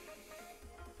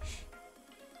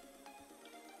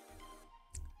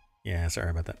 Yeah, sorry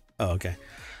about that. Oh, okay.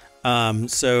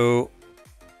 So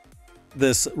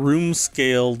this room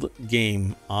scaled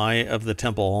game, Eye of the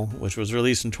Temple, which was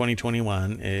released in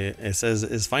 2021, it says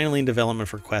is finally in development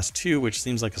for Quest 2, which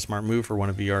seems like a smart move for one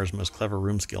of VR's most clever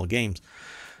room scale games.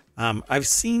 I've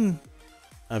seen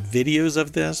videos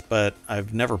of this, but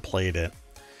I've never played it.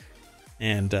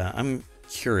 And I'm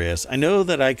curious. I know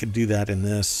that I could do that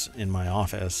in my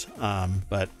office,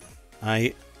 but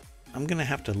I'm going to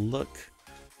have to look.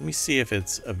 Let me see if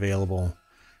it's available.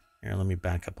 Here, let me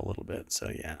back up a little bit.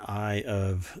 So yeah, Eye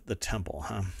of the Temple,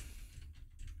 huh?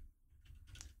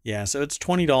 Yeah, so it's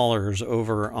 $20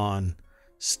 over on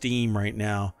Steam right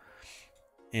now.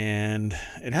 And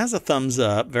it has a thumbs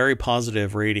up, very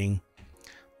positive rating.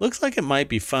 Looks like it might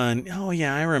be fun. Oh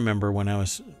yeah, I remember when I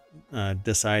was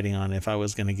deciding on if I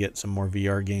was going to get some more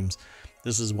VR games.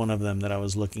 This is one of them that I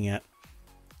was looking at.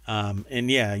 And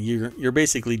yeah, you're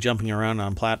basically jumping around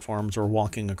on platforms or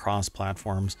walking across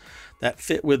platforms that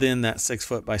fit within that 6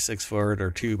 foot by 6 foot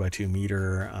or 2 by 2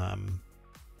 meter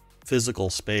physical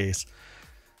space.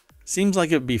 Seems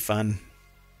like it'd be fun,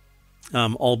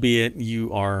 albeit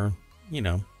you are,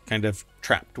 kind of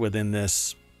trapped within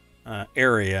this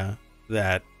area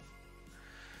that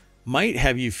might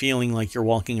have you feeling like you're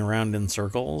walking around in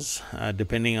circles,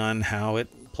 depending on how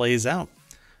it plays out.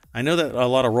 I know that a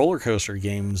lot of roller coaster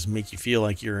games make you feel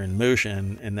like you're in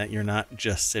motion and that you're not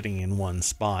just sitting in one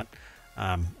spot.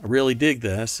 I really dig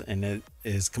this, and it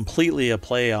is completely a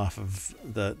play off of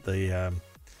the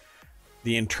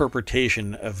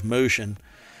interpretation of motion,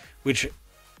 which,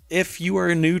 if you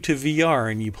are new to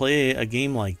VR and you play a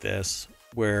game like this,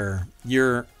 where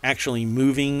you're actually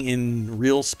moving in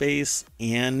real space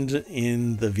and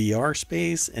in the VR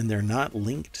space, and they're not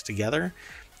linked together,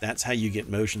 that's how you get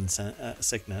motion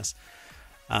sickness.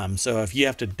 So if you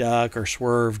have to duck or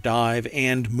swerve, dive,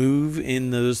 and move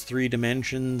in those 3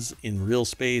 dimensions in real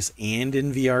space and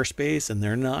in VR space, and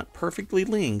they're not perfectly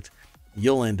linked,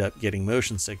 you'll end up getting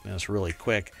motion sickness really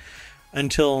quick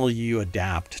until you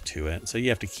adapt to it. So you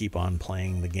have to keep on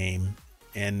playing the game.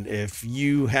 And if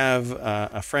you have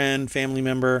a friend, family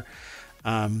member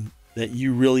that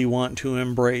you really want to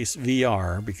embrace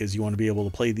VR because you want to be able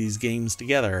to play these games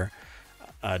together,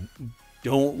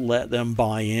 don't let them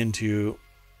buy into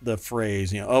the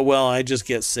phrase, oh, well, I just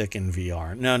get sick in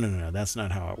VR. No, that's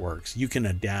not how it works. You can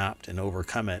adapt and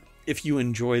overcome it if you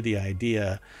enjoy the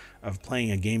idea of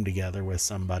playing a game together with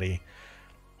somebody.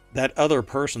 That other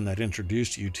person that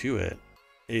introduced you to it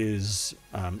is,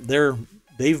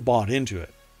 they've bought into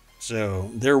it. So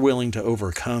they're willing to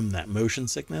overcome that motion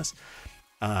sickness.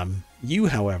 You,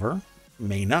 however,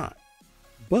 may not.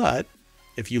 But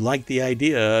if you like the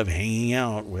idea of hanging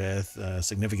out with a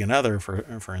significant other,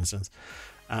 for instance,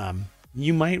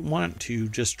 you might want to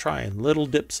just try little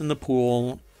dips in the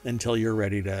pool until you're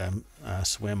ready to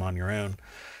swim on your own.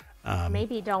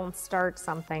 Maybe don't start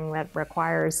something that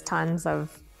requires tons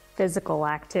of physical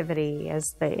activity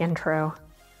as the intro.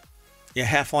 Yeah,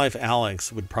 Half-Life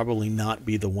Alyx would probably not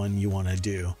be the one you want to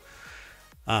do.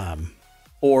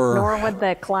 Nor would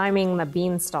the climbing the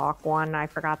beanstalk one. I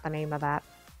forgot the name of that.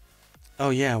 Oh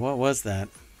yeah, what was that?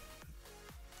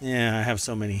 Yeah, I have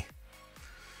so many.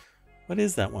 What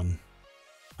is that one?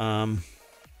 I've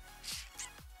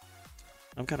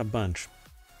got a bunch.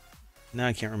 Now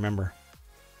I can't remember.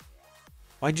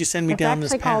 Why'd you send me down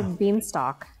this path? It's actually called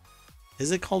Beanstalk.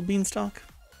 Is it called Beanstalk?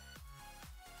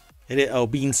 It is. Oh,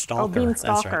 Beanstalker. Oh,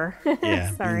 Beanstalker. That's right.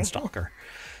 Yeah, Sorry. Beanstalker.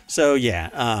 So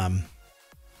yeah,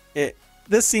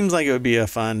 this seems like it would be a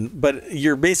fun, but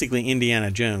you're basically Indiana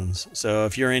Jones. So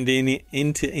if you're into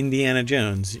Indiana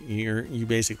Jones, you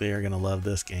basically are going to love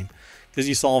this game because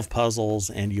you solve puzzles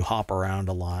and you hop around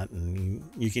a lot, and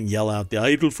you can yell out the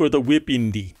idol for the whip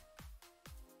indie.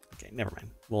 Okay, never mind.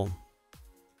 Well,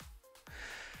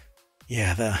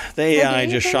 yeah, the AI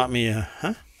just shot me a,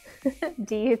 huh?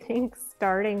 Do you think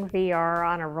starting VR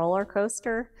on a roller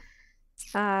coaster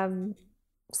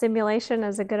simulation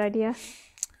is a good idea?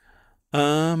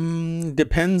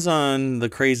 Depends on the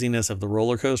craziness of the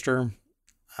roller coaster.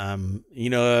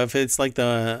 If it's like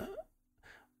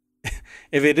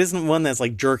if it isn't one that's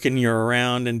like jerking you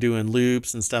around and doing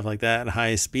loops and stuff like that,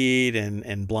 high speed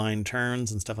and blind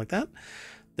turns and stuff like that,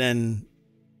 then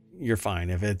you're fine.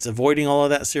 If it's avoiding all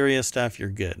of that serious stuff, you're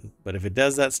good. But if it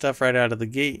does that stuff right out of the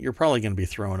gate, you're probably going to be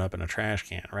thrown up in a trash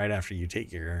can right after you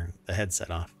take the headset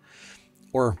off,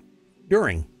 or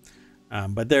during.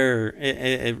 But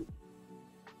it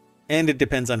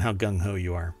depends on how gung-ho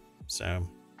you are. So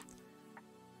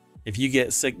if you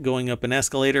get sick going up an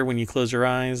escalator when you close your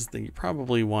eyes, then you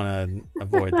probably want to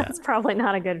avoid that. That's probably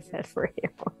not a good fit for you.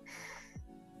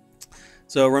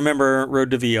 So remember,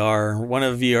 Road to VR, one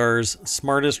of VR's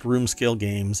smartest room scale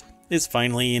games, is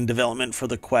finally in development for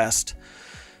the Quest.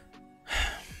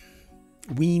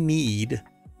 We need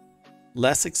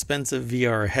less expensive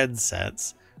VR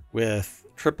headsets with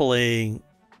AAA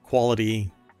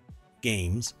quality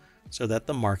games so that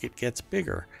the market gets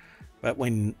bigger. But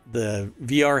when the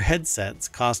VR headsets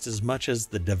cost as much as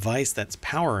the device that's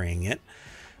powering it,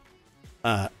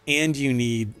 and you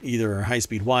need either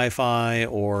high-speed Wi-Fi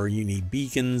or you need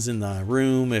beacons in the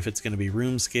room if it's going to be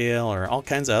room scale, or all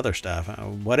kinds of other stuff.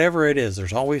 Whatever it is,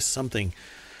 there's always something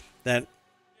that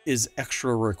is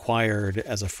extra required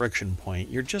as a friction point.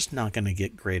 You're just not going to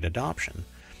get great adoption.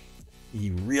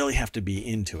 You really have to be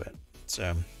into it.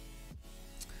 So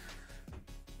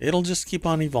it'll just keep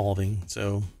on evolving.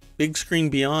 So Big Screen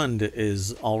Beyond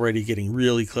is already getting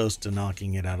really close to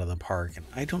knocking it out of the park, and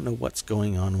I don't know what's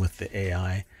going on with the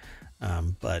AI,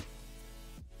 but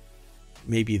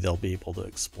maybe they'll be able to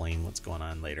explain what's going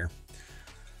on later.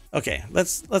 Okay,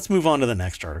 let's move on to the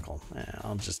next article.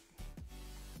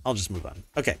 I'll just move on.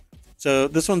 Okay, so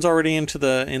this one's already in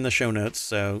the show notes.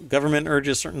 So government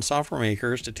urges certain software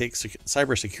makers to take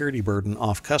cybersecurity burden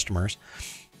off customers.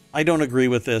 I don't agree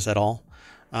with this at all.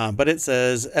 But it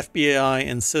says FBI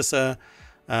and CISA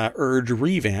urge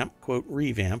revamp, quote,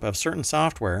 revamp of certain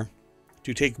software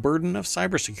to take burden of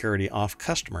cybersecurity off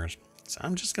customers. So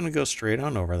I'm just going to go straight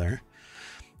on over there.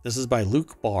 This is by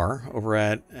Luke Barr over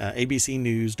at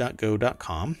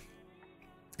abcnews.go.com.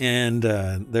 And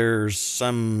there's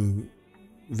some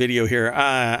video here.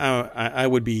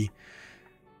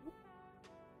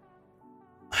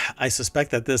 I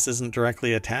suspect that this isn't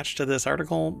directly attached to this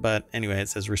article, but anyway, it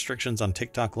says restrictions on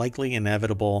TikTok likely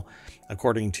inevitable,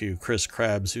 according to Chris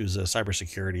Krebs, who's a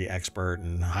cybersecurity expert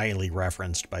and highly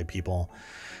referenced by people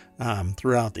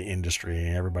throughout the industry.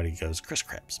 Everybody goes, Chris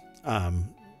Krebs.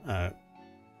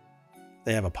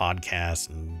 They have a podcast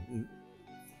and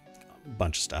a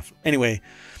bunch of stuff. Anyway,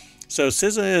 so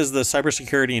CISA is the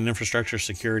Cybersecurity and Infrastructure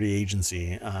Security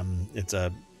Agency. It's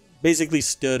basically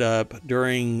stood up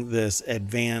during this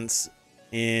advance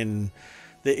in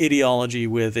the ideology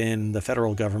within the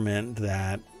federal government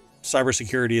that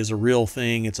cybersecurity is a real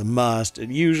thing. It's a must.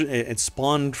 It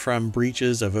spawned from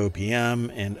breaches of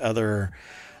OPM and other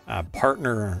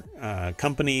partner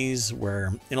companies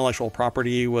where intellectual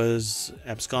property was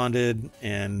absconded,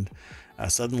 and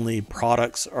suddenly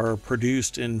products are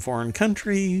produced in foreign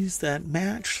countries that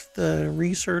match the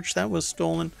research that was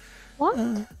stolen.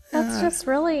 What? That's just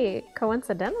really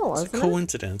coincidental, isn't it?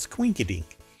 Coincidence, quinkydink.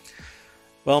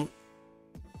 Well,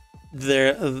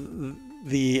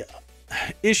 the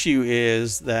issue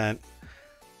is that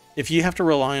if you have to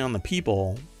rely on the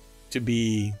people to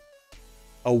be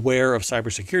aware of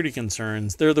cybersecurity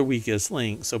concerns, they're the weakest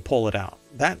link, so pull it out.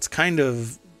 That's kind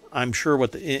of, I'm sure,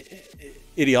 what the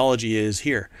ideology is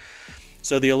here.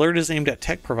 So the alert is aimed at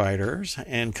tech providers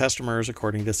and customers,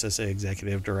 according to CISA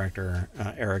Executive Director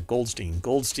Eric Goldstein.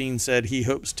 Goldstein said he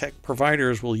hopes tech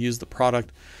providers will use the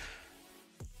product,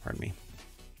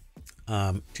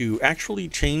 to actually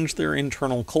change their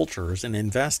internal cultures and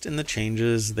invest in the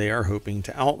changes they are hoping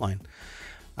to outline.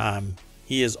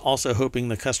 He is also hoping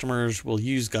the customers will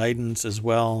use guidance as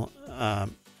well,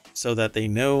 so that they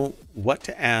know what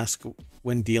to ask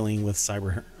when dealing with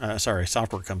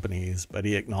software companies, but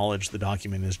he acknowledged the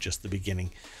document is just the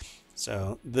beginning.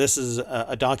 So this is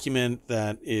a document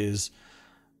that is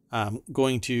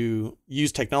going to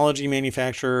use technology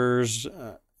manufacturers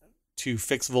to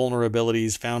fix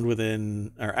vulnerabilities found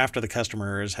within or after the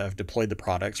customers have deployed the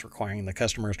products, requiring the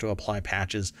customers to apply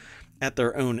patches at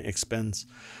their own expense.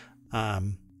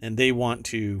 And they want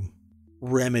to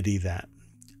remedy that.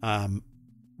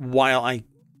 While I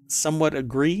somewhat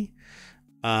agree,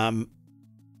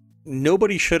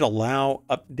 nobody should allow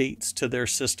updates to their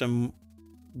system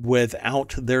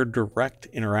without their direct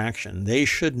interaction. They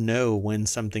should know when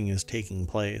something is taking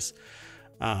place.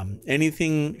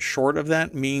 Anything short of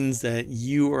that means that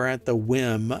you are at the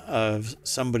whim of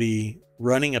somebody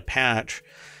running a patch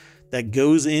that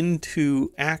goes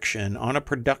into action on a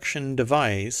production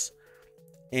device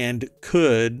and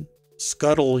could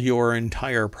scuttle your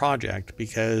entire project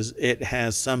because it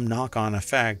has some knock-on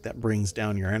effect that brings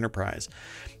down your enterprise.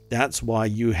 That's why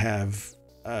you have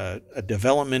a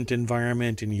development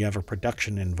environment and you have a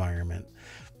production environment.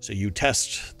 So you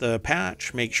test the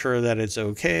patch, make sure that it's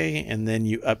okay, and then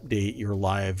you update your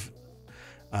live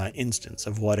instance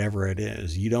of whatever it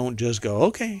is. You don't just go,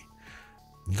 okay,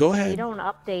 go ahead. You don't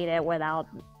update it without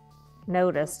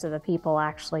notice to the people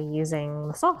actually using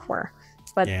the software.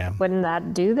 But yeah, wouldn't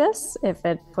that do this if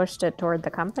it pushed it toward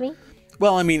the company?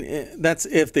 Well, I mean, that's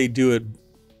if they do it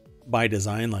by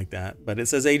design like that. But it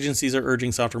says agencies are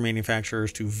urging software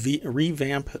manufacturers to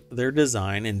revamp their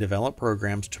design and develop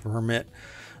programs to permit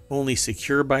only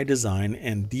secure by design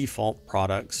and default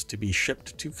products to be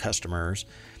shipped to customers.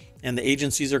 And the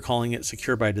agencies are calling it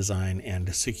secure by design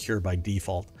and secure by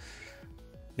default.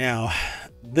 Now,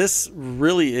 this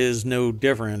really is no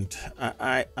different.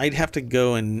 I'd have to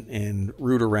go and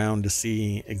root around to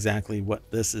see exactly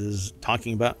what this is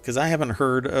talking about, because I haven't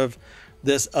heard of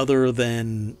this other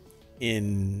than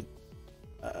in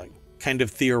kind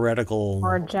of theoretical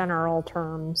or general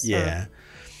terms. Yeah.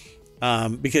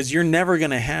 Because you're never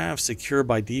going to have secure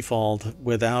by default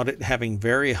without it having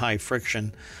very high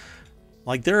friction.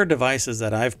 Like, there are devices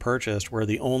that I've purchased where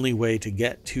the only way to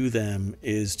get to them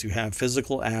is to have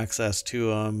physical access to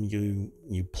them.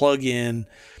 You plug in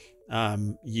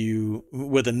you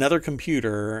with another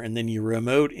computer, and then you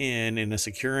remote in a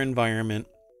secure environment,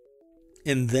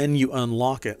 and then you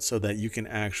unlock it so that you can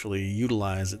actually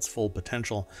utilize its full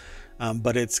potential.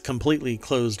 But it's completely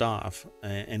closed off,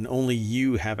 and only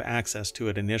you have access to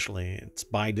it initially. It's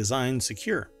by design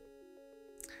secure.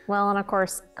 Well, and of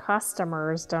course,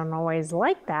 customers don't always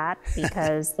like that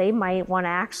because they might want to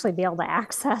actually be able to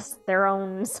access their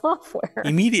own software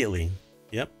immediately.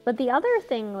 Yep. But the other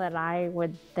thing that I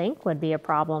would think would be a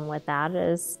problem with that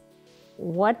is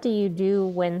what do you do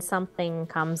when something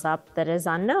comes up that is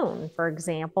unknown? For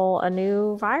example, a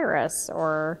new virus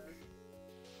or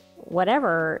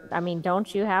whatever. I mean,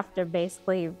 don't you have to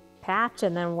basically patch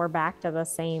and then we're back to the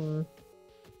same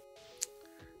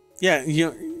Yeah,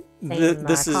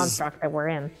 this is construct that we're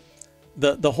in.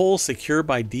 The whole secure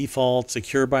by default,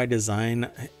 secure by design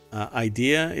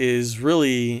idea is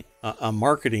really a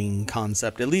marketing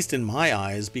concept, at least in my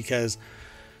eyes, because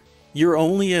you're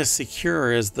only as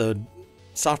secure as the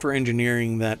software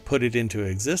engineering that put it into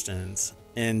existence.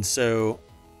 And so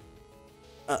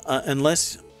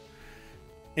unless,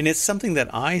 and it's something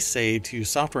that I say to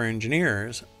software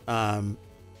engineers,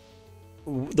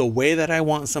 the way that I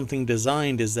want something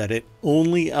designed is that it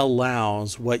only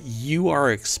allows what you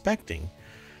are expecting.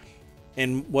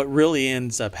 And what really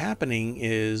ends up happening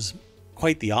is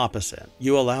quite the opposite.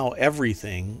 You allow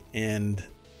everything and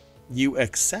you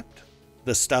accept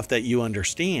the stuff that you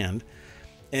understand,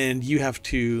 and you have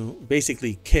to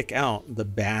basically kick out the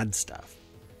bad stuff.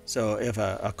 So if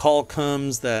a call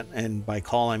comes that, and by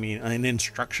call I mean an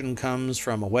instruction comes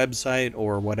from a website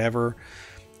or whatever,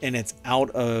 and it's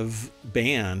out of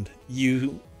band,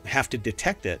 you have to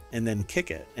detect it and then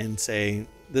kick it and say,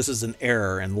 this is an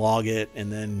error, and log it,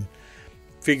 and then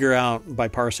figure out by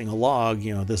parsing a log,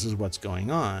 this is what's going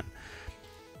on.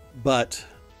 But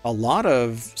a lot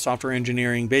of software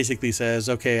engineering basically says,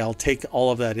 okay, I'll take all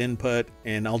of that input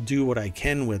and I'll do what I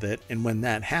can with it. And when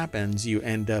that happens, you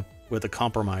end up with a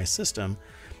compromised system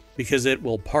because it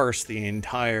will parse the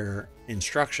entire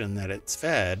instruction that it's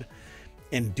fed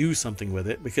and do something with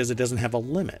it because it doesn't have a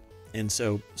limit. And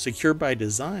so secure by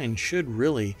design should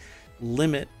really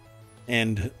limit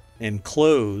and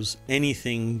close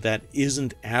anything that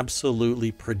isn't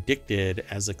absolutely predicted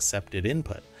as accepted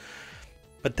input.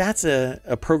 But that's a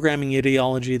programming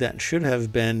ideology that should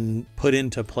have been put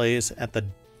into place at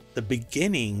the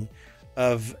beginning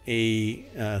of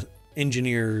a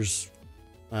engineer's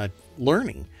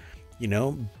learning.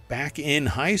 Back in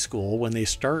high school, when they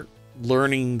start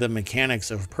learning the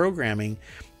mechanics of programming,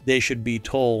 they should be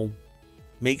told,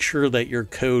 make sure that your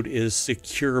code is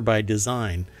secure by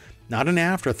design. Not an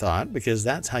afterthought, because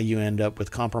that's how you end up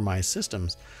with compromised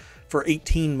systems. For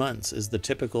 18 months is the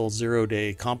typical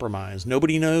 0-day compromise.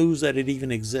 Nobody knows that it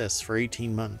even exists for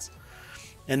 18 months.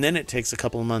 And then it takes a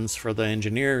couple of months for the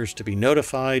engineers to be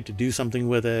notified to do something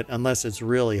with it, unless it's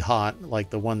really hot, like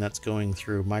the one that's going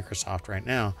through Microsoft right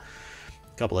now.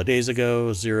 A couple of days ago,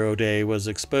 0-day was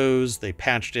exposed. They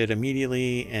patched it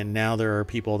immediately, and now there are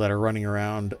people that are running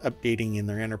around updating in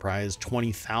their enterprise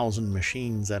 20,000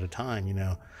 machines at a time.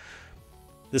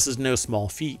 This is no small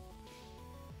feat.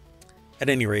 At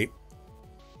any rate,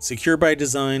 secure by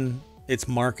design, it's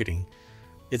marketing.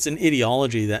 It's an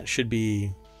ideology that should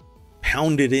be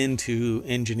pounded into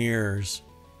engineers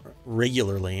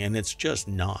regularly, and it's just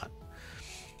not.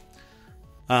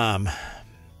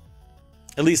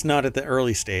 At least not at the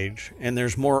early stage, and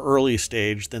there's more early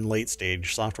stage than late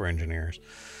stage software engineers.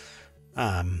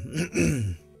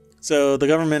 So the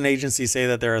government agencies say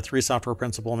that there are 3 software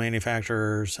principle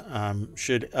manufacturers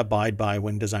should abide by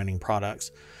when designing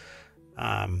products.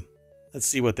 Let's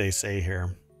see what they say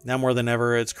here. Now more than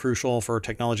ever, it's crucial for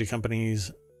technology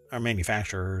companies or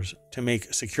manufacturers to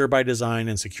make secure by design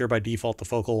and secure by default the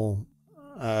focal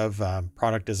of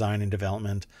product design and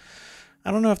development. I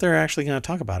don't know if they're actually going to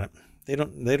talk about it. They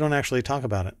don't actually talk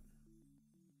about it.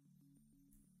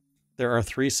 There are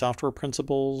 3 software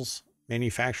principles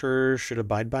manufacturers should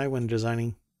abide by when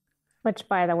designing. Which,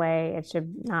 by the way, it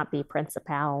should not be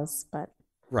principals, but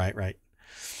Right.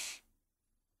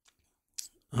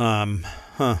 All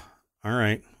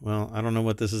right. Well, I don't know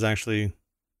what this is actually.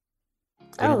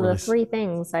 the 3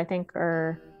 things I think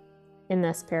are in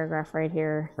this paragraph right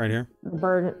here. Right here. The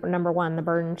burden, number 1, the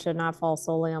burden should not fall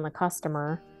solely on the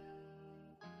customer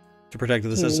To protect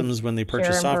the systems when they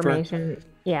purchase software.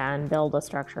 Yeah, and build a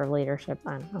structure of leadership.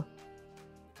 I don't know.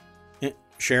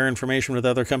 Share information with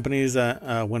other companies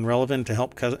when relevant to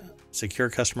help secure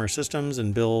customer systems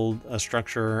and build a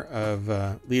structure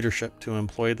of leadership to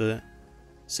employ the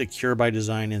secure by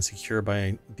design and secure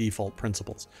by default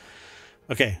principles.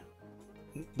 Okay.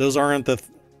 Those aren't the...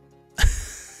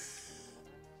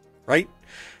 right?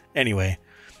 Anyway.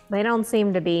 They don't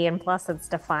seem to be, and plus it's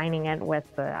defining it with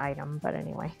the item, but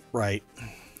anyway. Right.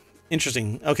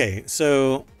 Interesting. Okay,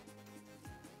 so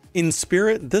in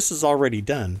spirit, this is already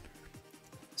done.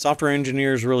 Software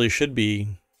engineers really should be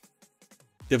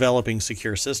developing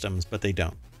secure systems, but they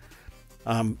don't.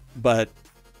 But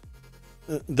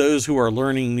those who are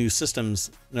learning new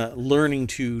systems, learning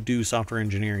to do software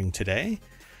engineering today,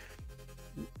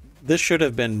 this should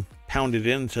have been pounded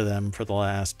into them for the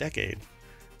last decade.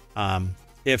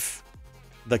 If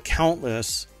the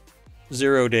countless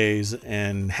 0 days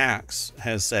and hacks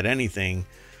has said anything,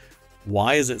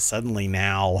 why is it suddenly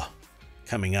now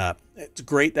coming up? It's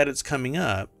great that it's coming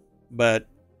up, but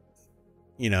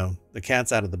the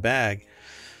cat's out of the bag.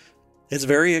 It's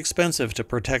very expensive to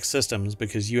protect systems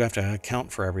because you have to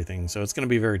account for everything. So it's going to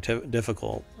be very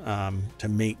difficult to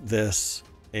make this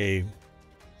a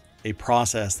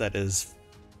process that is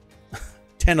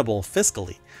tenable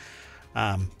fiscally.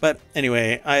 But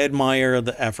anyway, I admire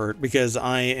the effort because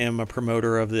I am a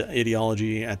promoter of the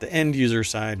ideology at the end user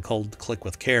side called Click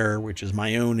with Care, which is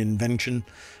my own invention,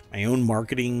 my own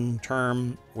marketing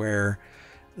term, where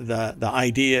the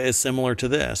idea is similar to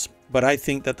this. But I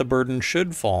think that the burden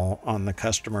should fall on the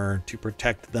customer to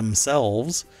protect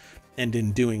themselves. And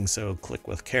in doing so, Click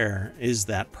with Care is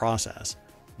that process.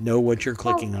 Know what you're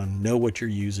clicking on, know what you're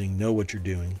using, know what you're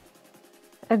doing.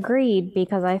 Agreed,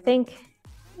 because I think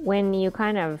when you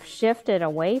kind of shift it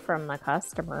away from the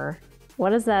customer, what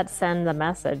does that send the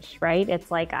message, right?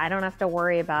 It's like, I don't have to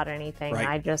worry about anything. Right.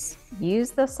 I just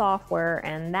use the software,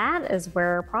 and that is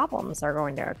where problems are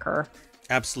going to occur.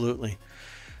 Absolutely.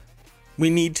 We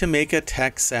need to make a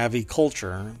tech-savvy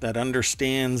culture that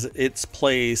understands its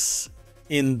place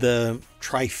in the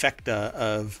trifecta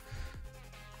of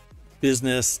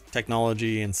business,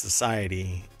 technology, and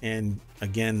society. And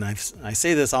again, I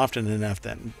say this often enough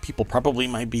that people probably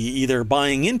might be either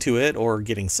buying into it or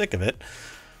getting sick of it,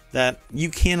 that you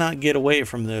cannot get away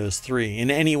from those three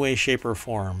in any way, shape, or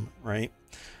form, right?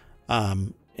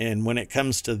 And when it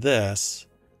comes to this,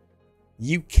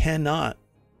 you cannot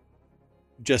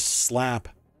just slap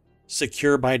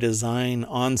secure by design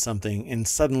on something and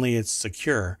suddenly it's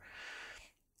secure.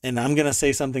 And I'm going to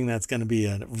say something that's going to be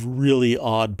a really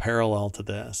odd parallel to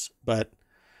this, but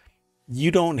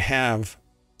you don't have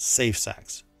safe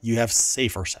sex. You have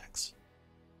safer sex,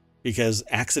 because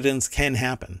accidents can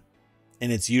happen.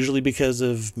 And it's usually because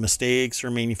of mistakes or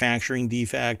manufacturing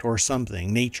defect or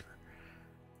something, nature.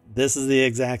 This is the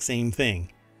exact same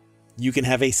thing. You can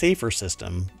have a safer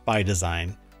system by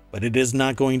design, but it is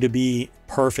not going to be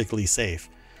perfectly safe.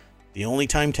 The only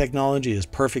time technology is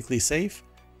perfectly safe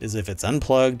is if it's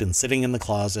unplugged and sitting in the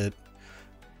closet.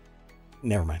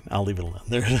 Never mind. I'll leave it alone.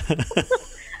 There.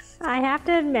 I have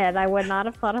to admit, I would not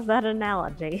have thought of that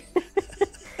analogy.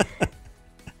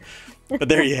 But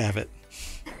there you have it.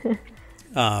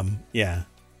 Yeah.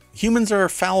 Humans are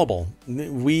fallible.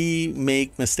 We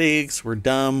make mistakes. We're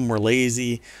dumb. We're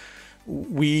lazy.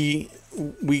 We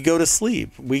go to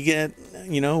sleep. We get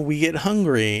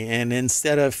hungry. And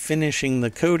instead of finishing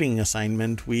the coding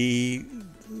assignment, we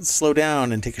slow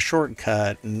down and take a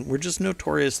shortcut. And we're just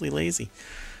notoriously lazy.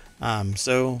 I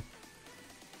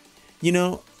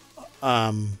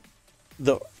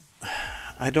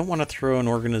don't want to throw an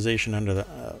organization under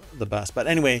the bus, but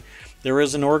anyway, there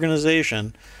is an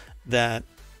organization that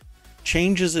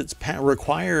changes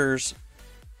requires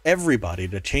everybody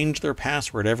to change their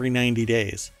password every 90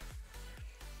 days.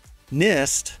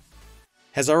 NIST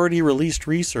has already released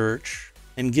research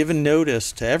and given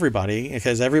notice to everybody,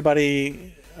 because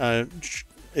everybody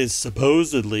is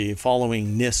supposedly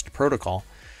following NIST protocol.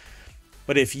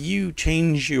 But if you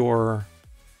change your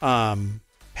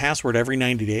password every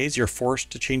 90 days, you're forced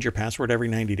to change your password every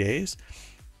 90 days.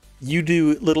 You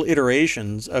do little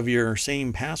iterations of your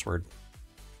same password.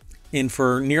 And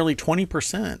for nearly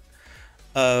 20%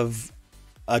 of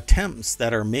attempts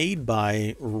that are made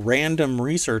by random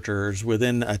researchers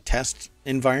within a test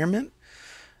environment,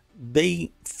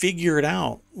 they figured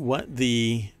out what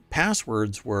the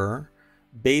passwords were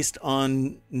based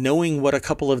on knowing what a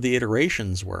couple of the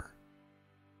iterations were.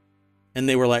 And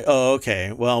they were like, oh,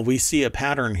 okay, well, we see a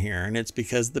pattern here, and it's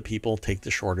because the people take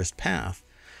the shortest path.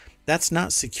 That's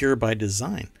not secure by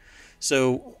design.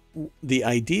 So the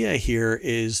idea here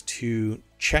is to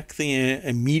check the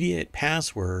immediate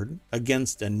password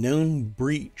against a known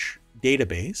breach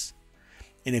database.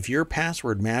 And if your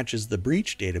password matches the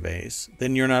breach database,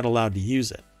 then you're not allowed to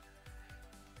use it.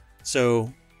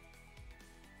 So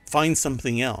find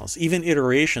something else. Even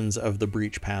iterations of the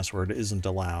breach password isn't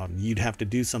allowed. You'd have to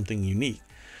do something unique.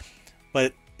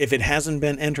 But if it hasn't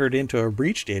been entered into a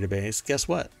breach database, guess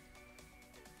what?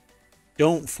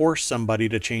 Don't force somebody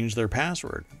to change their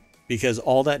password, because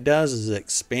all that does is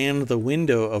expand the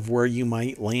window of where you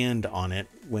might land on it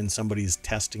when somebody's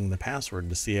testing the password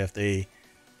to see if they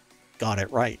got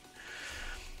it right.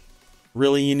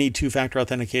 Really, you need two-factor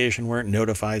authentication where it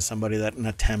notifies somebody that an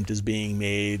attempt is being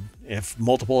made. If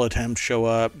multiple attempts show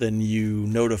up, then you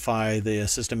notify the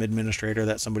system administrator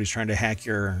that somebody's trying to hack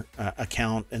your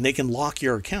account, and they can lock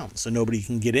your account so nobody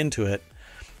can get into it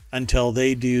until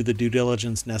they do the due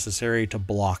diligence necessary to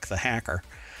block the hacker.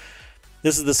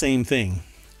 This is the same thing.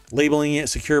 Labeling it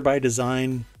secure by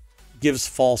design gives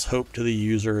false hope to the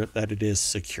user that it is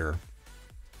secure.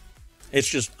 It's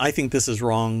just, I think this is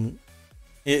wrong.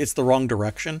 It's the wrong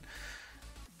direction.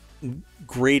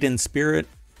 Great in spirit,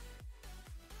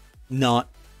 not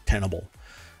tenable.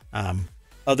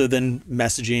 Other than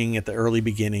messaging at the early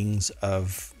beginnings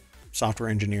of software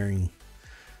engineering,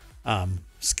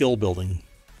 skill building,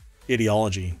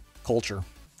 ideology, culture.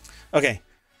 Okay.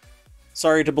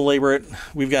 Sorry to belabor it.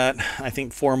 We've got, I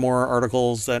think, 4 more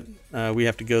articles that we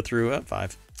have to go through.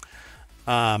 5.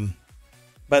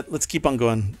 But let's keep on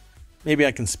going. Maybe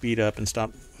I can speed up and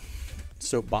stop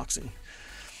soapboxing.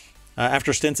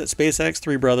 After stints at SpaceX,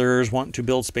 3 brothers want to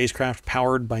build spacecraft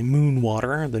powered by moon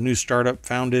water. The new startup,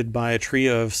 founded by a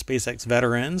trio of SpaceX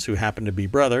veterans who happen to be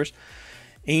brothers,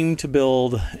 aim to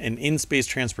build an in-space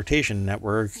transportation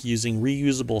network using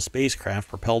reusable spacecraft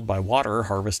propelled by water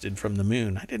harvested from the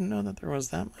moon. I didn't know that there was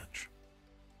that much.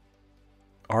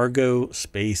 Argo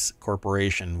Space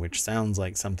Corporation, which sounds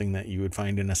like something that you would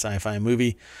find in a sci-fi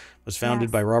movie, was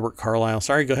founded by Robert Carlyle.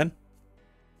 Sorry, go ahead.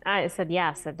 I said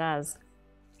yes, it does.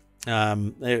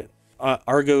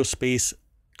 Argo Space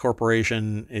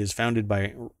Corporation is founded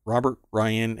by Robert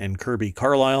Ryan and Kirby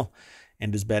Carlyle,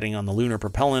 and is betting on the lunar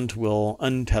propellant will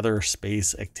untether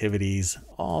space activities,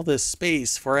 all this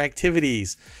space for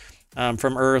activities,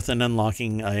 from Earth, and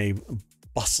unlocking a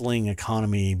bustling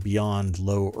economy beyond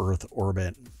low Earth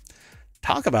orbit.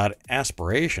 Talk about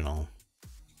aspirational.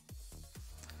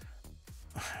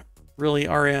 Really,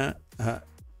 Aria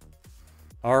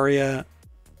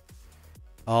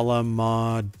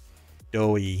Alamadoi.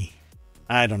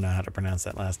 I don't know how to pronounce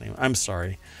that last name. I'm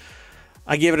sorry.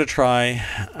 I gave it a try.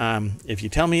 If you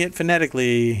tell me it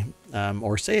phonetically,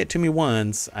 or say it to me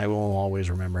once, I will always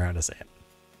remember how to say it.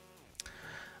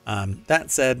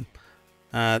 That said,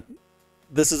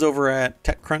 this is over at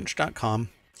TechCrunch.com,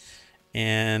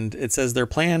 and it says their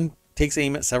plan takes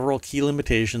aim at several key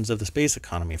limitations of the space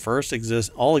economy. First,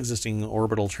 all existing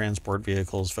orbital transport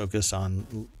vehicles focus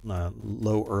on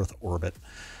low Earth orbit.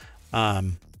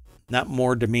 Not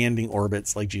more demanding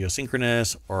orbits like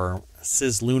geosynchronous or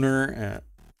cislunar,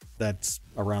 that's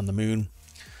around the moon.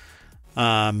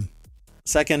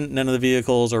 Second, none of the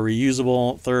vehicles are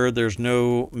reusable. Third, there's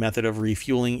no method of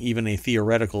refueling even a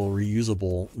theoretical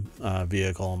reusable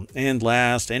vehicle. And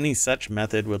last, any such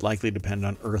method would likely depend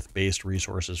on Earth-based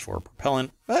resources for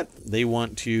propellant, but they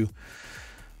want to,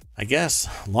 I guess,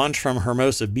 launch from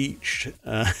Hermosa Beach.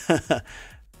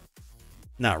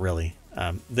 Not really.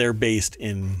 They're based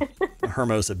in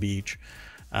Hermosa Beach.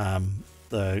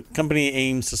 The company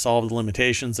aims to solve the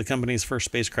limitations. The company's first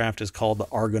spacecraft is called the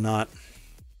Argonaut,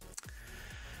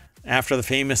 after the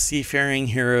famous seafaring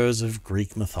heroes of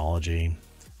Greek mythology.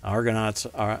 The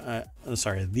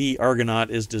Argonaut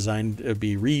is designed to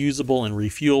be reusable and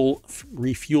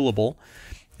refuelable,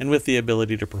 and with the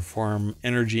ability to perform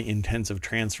energy-intensive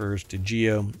transfers to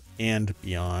geo and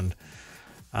beyond.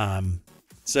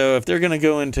 So if they're going to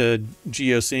go into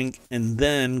geosync and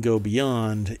then go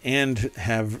beyond and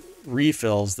have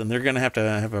refills, then they're going to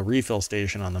have a refill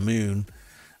station on the moon,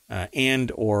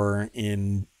 and or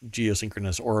in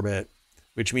geosynchronous orbit,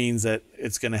 which means that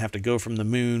it's going to have to go from the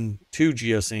moon to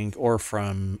geosync or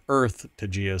from Earth to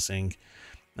geosync.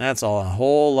 That's a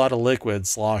whole lot of liquid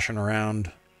sloshing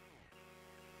around.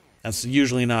 That's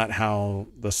usually not how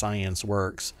the science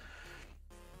works,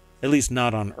 at least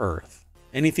not on Earth.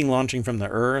 Anything launching from the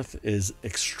Earth is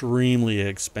extremely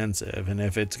expensive, and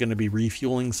if it's going to be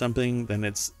refueling something, then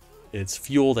it's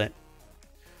fuel that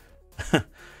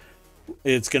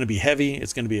it's going to be heavy,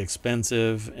 it's going to be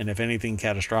expensive, and if anything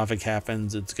catastrophic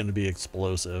happens, it's going to be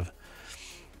explosive.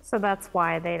 So that's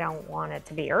why they don't want it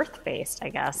to be Earth-based, I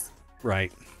guess.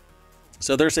 Right.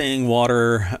 So they're saying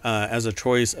water as a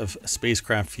choice of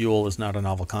spacecraft fuel is not a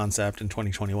novel concept. In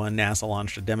 2021, NASA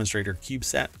launched a demonstrator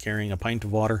CubeSat carrying a pint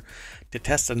of water to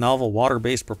test a novel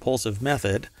water-based propulsive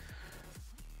method.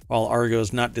 While Argo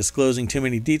is not disclosing too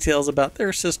many details about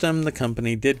their system, the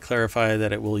company did clarify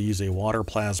that it will use a water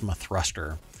plasma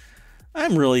thruster.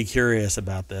 I'm really curious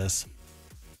about this.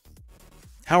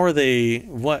 How are they...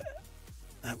 What...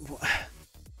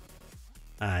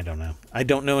 I don't know. I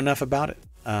don't know enough about it.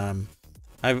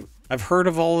 I've heard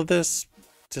of all of this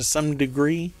to some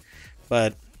degree,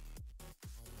 but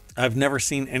I've never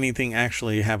seen anything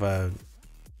actually have a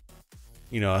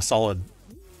solid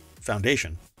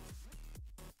foundation.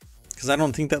 Because I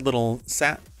don't think that little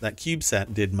that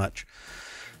CubeSat did much.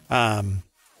 I'll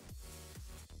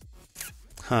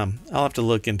have to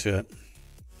look into it.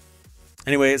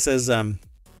 Anyway, it says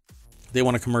they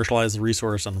want to commercialize the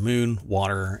resource on the moon,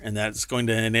 water, and that's going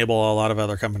to enable a lot of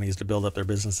other companies to build up their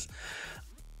business.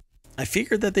 I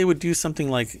figured that they would do something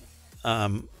like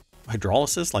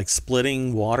hydrolysis, like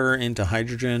splitting water into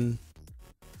hydrogen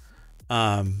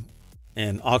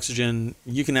and oxygen.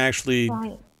 You can actually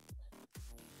Right.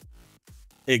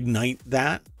 ignite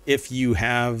that if you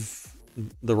have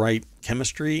the right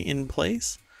chemistry in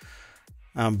place.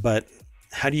 But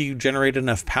how do you generate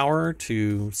enough power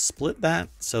to split that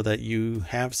so that you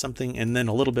have something and then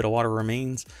a little bit of water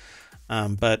remains?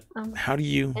 But Um, how do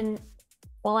you? and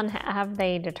well, and have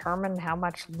they determined how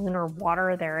much lunar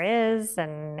water there is,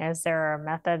 and is there a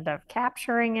method of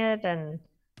capturing it, and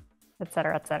et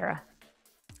cetera, et cetera?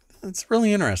 It's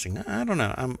really interesting. I don't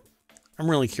know. I'm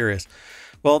really curious.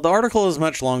 Well, the article is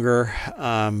much longer,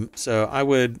 so I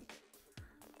would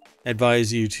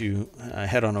advise you to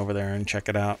head on over there and check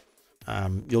it out.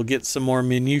 You'll get some more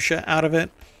minutia out of it,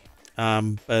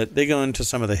 but they go into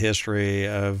some of the history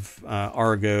of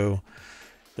Argo,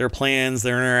 their plans,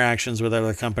 their interactions with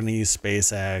other companies,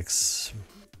 SpaceX,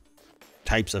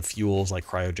 types of fuels like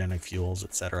cryogenic fuels,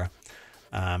 etc.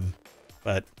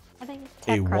 But I think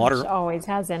a TechCrunch always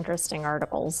has interesting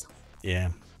articles. yeah,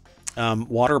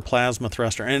 water plasma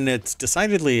thruster, and it's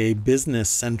decidedly a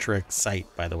business-centric site,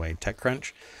 by the way.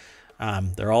 TechCrunch.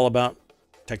 They're all about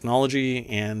technology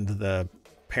and the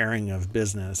pairing of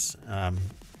business.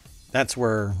 That's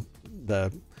where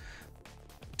the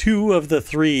two of the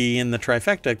three in the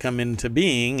trifecta come into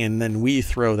being, and then we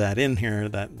throw that in here.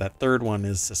 That third one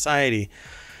is society.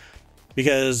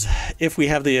 Because if we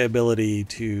have the ability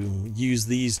to use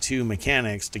these two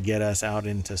mechanics to get us out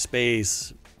into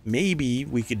space, maybe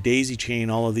we could daisy chain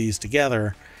all of these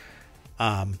together.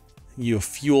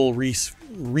 Fuel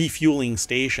refueling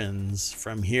stations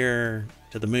from here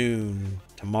to the moon,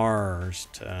 to Mars,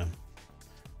 to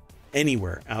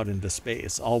anywhere out into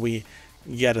space. You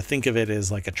got to think of it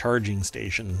as like a charging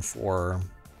station for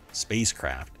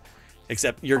spacecraft,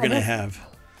 except you're going to have,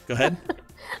 go ahead.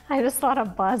 I just thought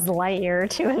of Buzz Lightyear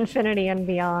to infinity and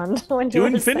beyond when you To were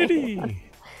infinity saying that.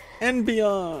 and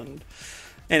beyond.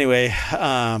 Anyway,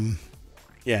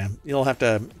 yeah, you'll have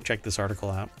to check this article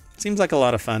out. Seems like a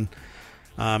lot of fun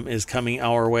is coming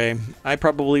our way. I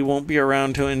probably won't be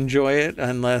around to enjoy it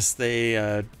unless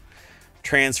they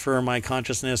transfer my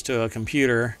consciousness to a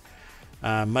computer,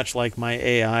 much like my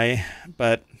AI,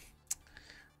 but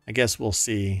I guess we'll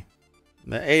see.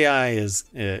 The AI is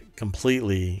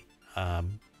completely a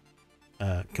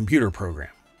computer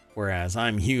program, whereas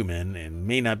I'm human and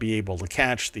may not be able to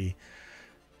catch the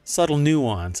subtle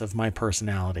nuance of my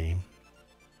personality.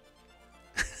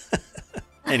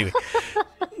 Anyway,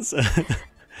 so,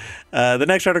 the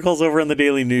next article is over in the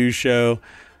Daily News Show.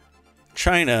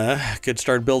 China could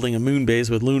start building a moon base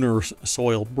with lunar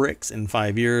soil bricks in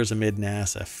 5 years amid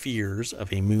NASA fears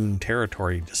of a moon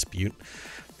territory dispute.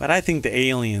 But I think the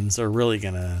aliens are really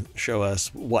going to show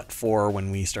us what for when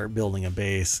we start building a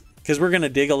base. Because we're going to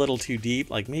dig a little too deep,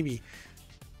 like maybe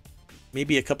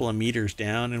a couple of meters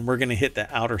down, and we're going to hit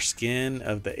the outer skin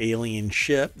of the alien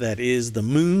ship that is the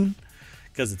moon,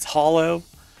 because it's hollow.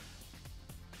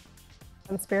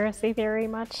 Conspiracy theory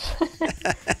much?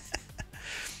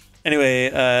 Anyway,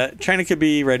 China could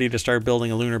be ready to start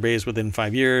building a lunar base within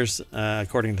 5 years.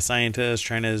 According to scientists,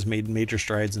 China has made major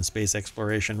strides in space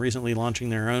exploration, recently launching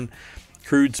their own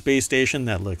crewed space station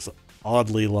that looks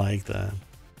oddly like the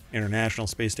International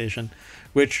Space Station,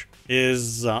 which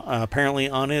is apparently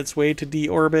on its way to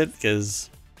deorbit, because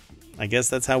I guess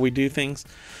that's how we do things.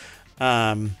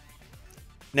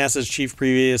 NASA's chief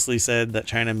previously said that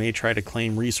China may try to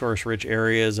claim resource-rich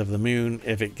areas of the moon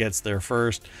if it gets there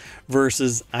first,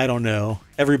 versus, I don't know,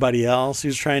 everybody else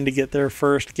who's trying to get there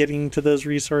first getting to those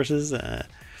resources.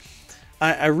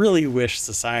 I really wish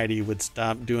society would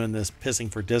stop doing this pissing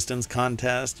for distance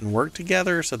contest and work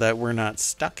together so that we're not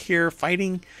stuck here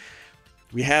fighting.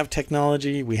 We have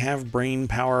technology, we have brain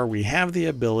power, we have the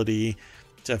ability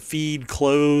to feed,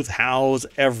 clothe, house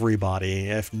everybody,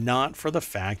 if not for the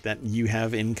fact that you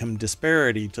have income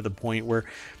disparity to the point where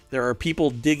there are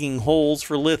people digging holes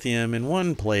for lithium in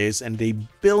one place and a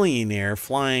billionaire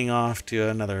flying off to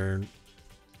another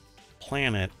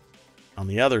planet on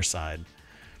the other side.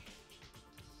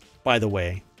 By the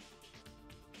way,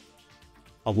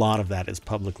 a lot of that is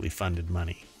publicly funded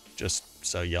money, just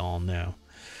so y'all know.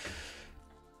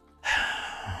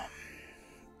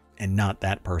 And not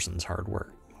that person's hard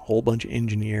work. A whole bunch of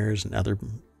engineers and other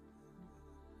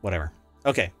whatever.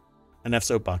 Okay, enough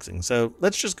soapboxing. So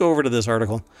let's just go over to this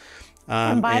article.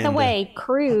 And by the way,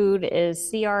 crude is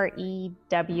CREWED,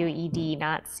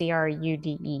 not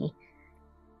CRUDE.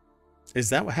 Is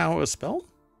that how it was spelled?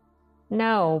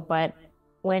 No, but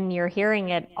when you're hearing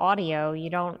it audio,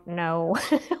 you don't know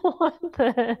what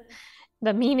the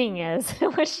the meaning is,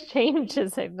 which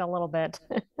changes it a little bit.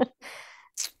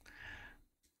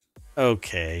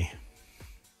 Okay.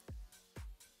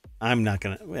 I'm not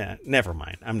gonna. Yeah, never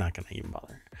mind. I'm not gonna even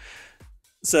bother.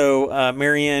 So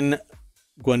Marianne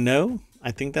Guano,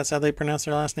 I think that's how they pronounce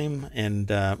their last name, and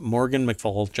Morgan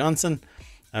McFall Johnson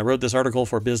wrote this article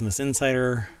for Business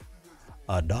Insider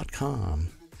 .com,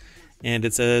 and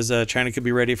it says China could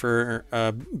be ready for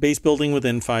base building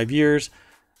within 5 years.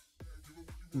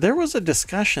 There was a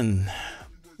discussion.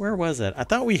 Where was it? I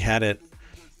thought we had it,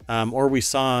 or we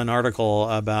saw an article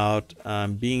about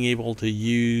being able to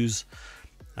use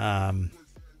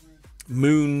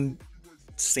moon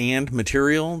sand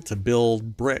material to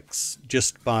build bricks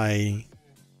just by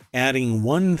adding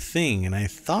one thing, and I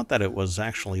thought that it was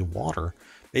actually water,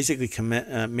 basically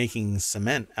making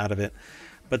cement out of it,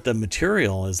 but the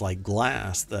material is like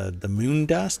glass. The moon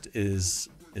dust is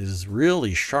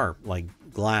really sharp like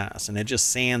glass, and it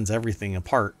just sands everything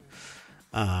apart,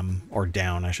 or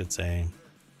down, I should say.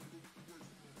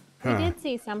 I did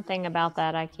see something about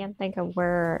that. I can't think of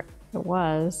where it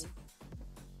was.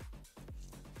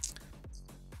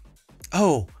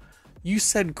 Oh, you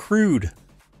said crude.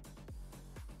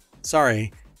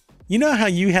 Sorry. You know how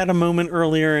you had a moment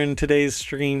earlier in today's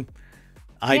stream?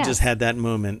 I just had that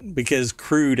moment because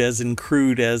crude as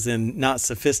in not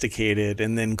sophisticated,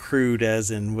 and then crude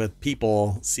as in with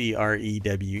people,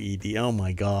 CREWED. Oh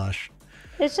my gosh.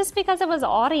 It's just because it was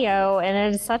audio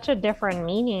and it's such a different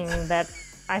meaning that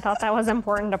I thought that was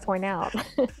important to point out.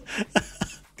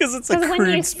 Because it's a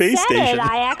crude space station.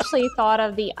 I actually thought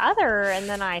of the other, and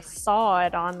then I saw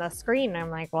it on the screen. And I'm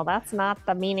like, well, that's not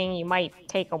the meaning you might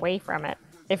take away from it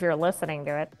if you're listening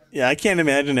to it. Yeah, I can't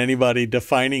imagine anybody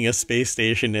defining a space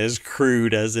station as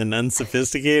crude as in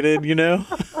unsophisticated, you know?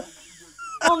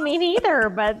 Well, me neither,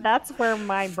 but that's where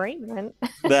my brain went.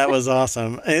 That was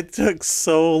awesome. It took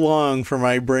so long for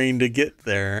my brain to get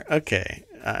there. Okay,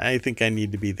 I think I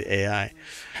need to be the AI.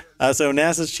 So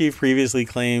NASA's chief previously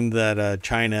claimed that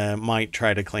China might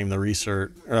try to claim the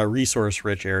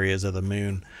resource-rich areas of the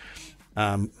moon.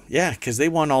 Yeah, because they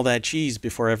want all that cheese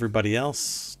before everybody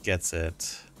else gets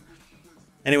it.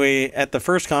 Anyway, at the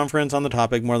first conference on the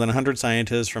topic, more than 100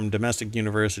 scientists from domestic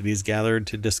universities gathered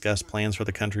to discuss plans for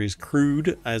the country's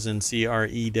crewed, as in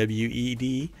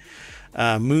CREWED,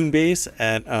 moon base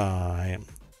at, I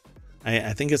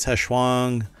think it's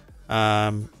Hshuang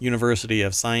University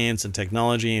of Science and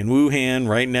Technology in Wuhan,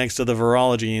 right next to the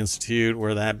Virology Institute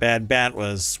where that bad bat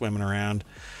was swimming around,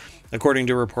 according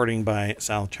to reporting by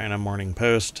South China Morning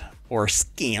Post, or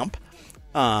SCAMP,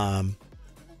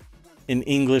 an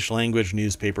English language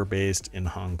newspaper based in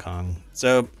Hong Kong.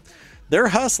 So they're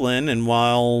hustling, and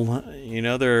while, you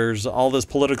know, there's all this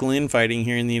political infighting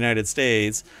here in the United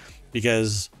States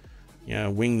because, you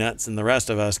know, wingnuts and the rest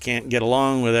of us can't get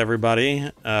along with everybody,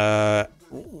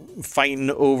 fighting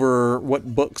over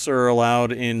what books are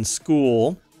allowed in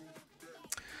school,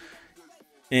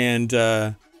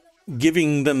 and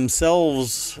giving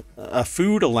themselves a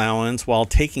food allowance while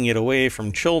taking it away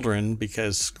from children,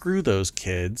 because screw those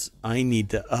kids. I need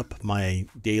to up my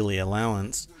daily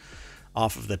allowance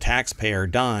off of the taxpayer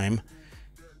dime.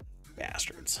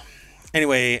 Bastards.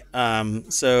 Anyway,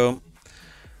 so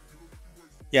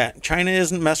yeah, China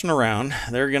isn't messing around.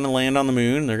 They're going to land on the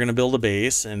moon. They're going to build a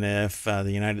base. And if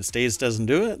the United States doesn't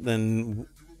do it, then,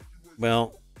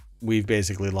 well, we've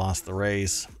basically lost the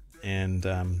race. And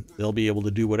they'll be able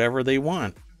to do whatever they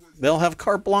want. They'll have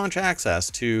carte blanche access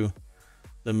to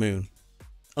the moon,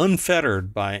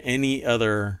 unfettered by any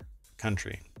other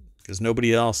country, because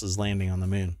nobody else is landing on the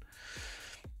moon.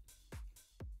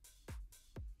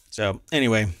 So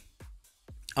anyway,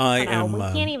 we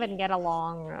can't even get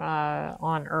along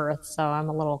on Earth, so I'm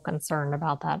a little concerned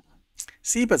about that.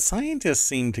 See, but scientists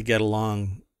seem to get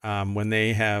along when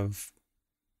they have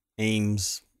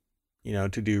aims, you know,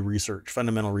 to do research,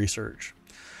 fundamental research.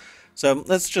 So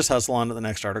let's just hustle on to the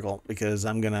next article, because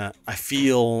I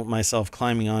feel myself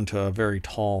climbing onto a very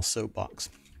tall soapbox.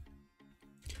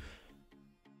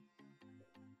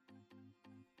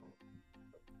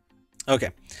 Okay,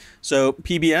 so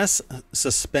PBS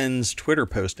suspends Twitter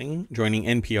posting, joining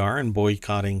NPR and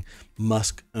boycotting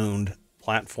Musk-owned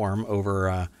platform over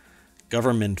a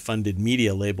government-funded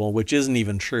media label, which isn't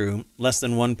even true. Less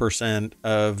than 1%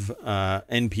 of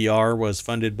NPR was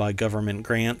funded by government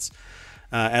grants,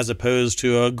 as opposed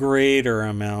to a greater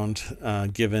amount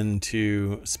given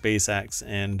to SpaceX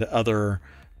and other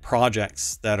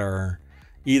projects that are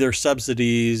either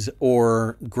subsidies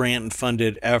or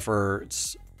grant-funded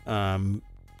efforts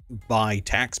by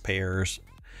taxpayers.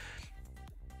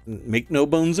 Make no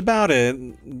bones about it,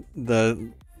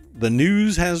 the the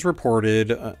news has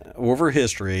reported over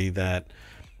history that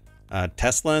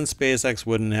Tesla and SpaceX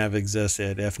wouldn't have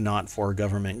existed if not for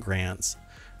government grants.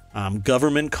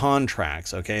 Government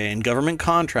contracts, okay? And government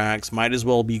contracts might as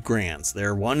well be grants.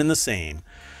 They're one and the same.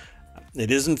 It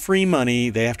isn't free money.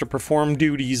 They have to perform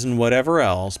duties and whatever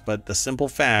else. But the simple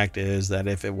fact is that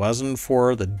if it wasn't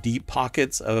for the deep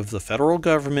pockets of the federal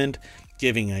government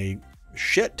giving a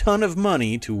shit ton of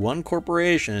money to one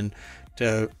corporation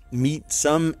to meet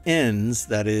some ends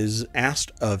that is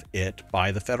asked of it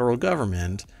by the federal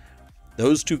government,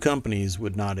 those two companies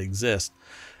would not exist.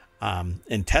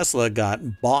 And Tesla got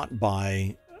bought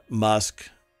by Musk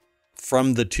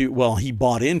from the two. Well, he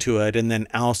bought into it and then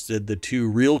ousted the two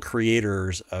real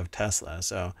creators of Tesla.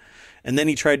 So, and then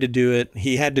he tried to do it.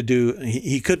 He had to do,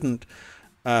 he couldn't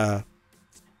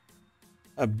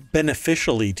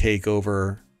beneficially take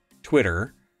over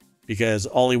Twitter, because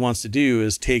all he wants to do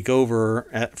is take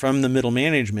over from the middle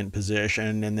management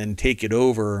position and then take it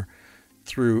over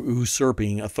through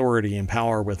usurping authority and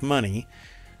power with money.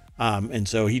 And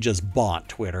so he just bought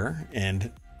Twitter,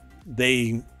 and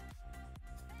they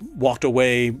walked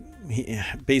away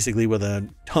basically with a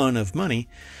ton of money.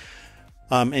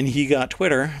 And he got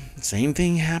Twitter. Same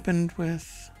thing happened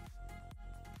with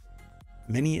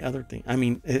many other things. I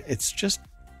mean, it's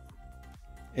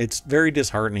very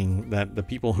disheartening that the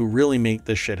people who really make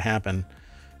this shit happen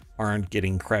aren't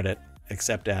getting credit,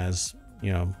 except as,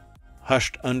 you know,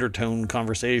 hushed undertone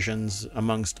conversations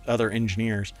amongst other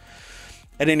engineers.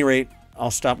 At any rate,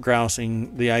 I'll stop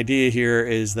grousing. The idea here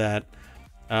is that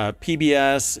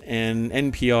PBS and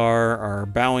NPR are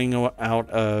bowing out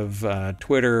of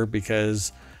Twitter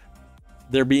because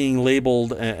they're being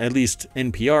labeled, at least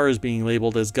NPR is being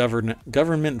labeled as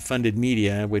government-funded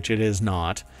media, which it is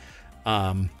not.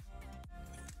 I'm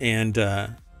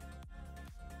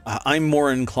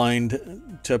more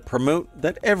inclined to promote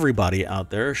that everybody out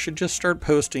there should just start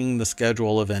posting the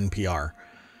schedule of NPR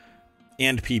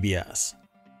and PBS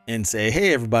and say,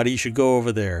 hey, everybody, you should go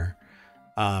over there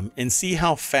and see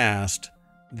how fast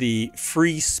the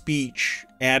free speech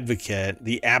advocate,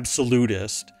 the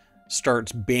absolutist,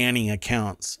 starts banning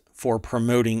accounts for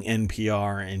promoting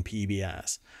NPR and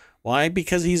PBS. Why?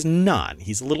 Because he's not.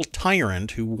 He's a little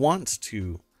tyrant who wants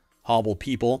to hobble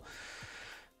people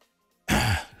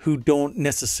who don't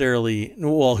necessarily,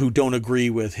 well, who don't agree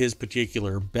with his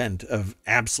particular bent of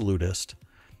absolutist,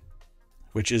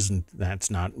 which isn't, that's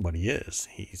not what he is.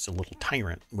 He's a little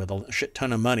tyrant with a shit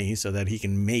ton of money so that he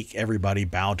can make everybody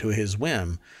bow to his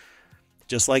whim.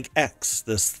 Just like X,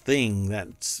 this thing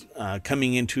that's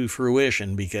coming into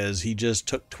fruition because he just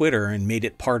took Twitter and made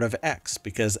it part of X,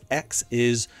 because X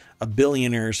is a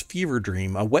billionaire's fever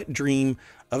dream, a wet dream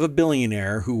of a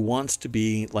billionaire who wants to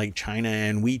be like China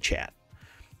and WeChat,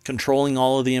 controlling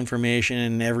all of the information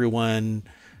and everyone.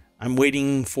 I'm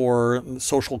waiting for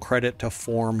social credit to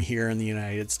form here in the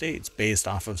United States based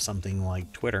off of something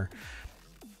like Twitter.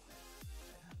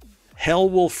 Hell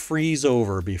will freeze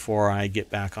over before I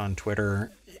get back on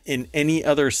Twitter in any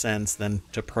other sense than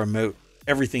to promote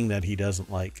everything that he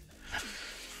doesn't like.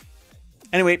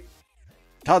 Anyway,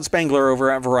 Todd Spangler over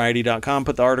at Variety.com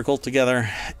put the article together.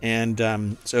 And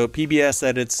so PBS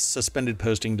said it's suspended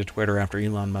posting to Twitter after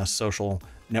Elon Musk's social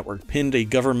network pinned a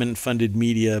government-funded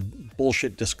media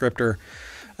bullshit descriptor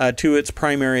to its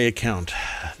primary account.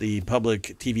 The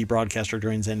public TV broadcaster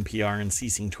joins NPR in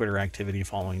ceasing Twitter activity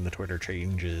following the Twitter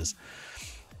changes.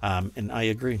 And I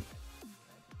agree.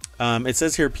 It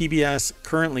says here PBS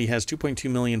currently has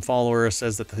 2.2 million followers,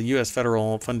 says that the U.S.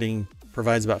 federal funding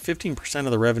provides about 15%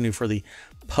 of the revenue for the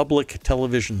public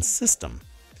television system.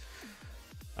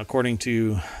 According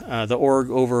to the org,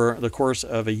 over the course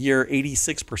of a year,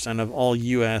 86% of all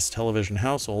U.S. television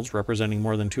households, representing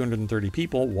more than 230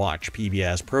 people, watch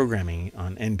PBS programming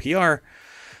on NPR.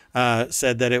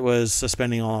 Said that it was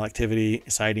suspending all activity,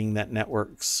 citing that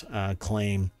network's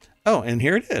claim. Oh, and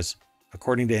here it is.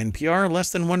 According to NPR,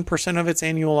 less than 1% of its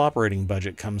annual operating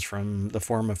budget comes from the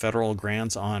form of federal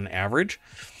grants on average.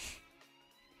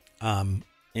 I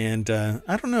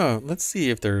don't know. Let's see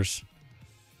if there's...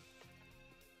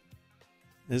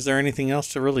 Is there anything else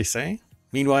to really say?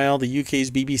 Meanwhile, the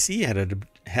UK's BBC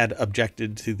had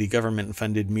objected to the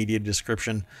government-funded media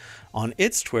description on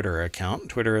its Twitter account.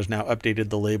 Twitter has now updated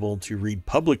the label to read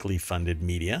publicly funded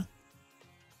media,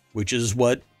 which is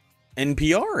what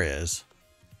NPR is.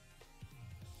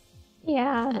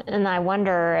 Yeah, and I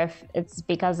wonder if it's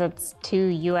because it's too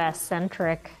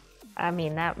US-centric. I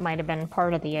mean, that might have been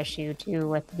part of the issue, too,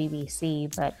 with the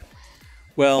BBC, but...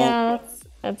 Well, yeah,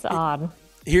 that's odd.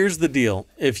 Here's the deal.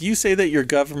 If you say that you're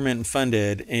government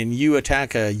funded and you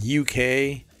attack a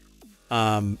UK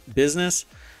business,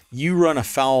 you run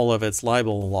afoul of its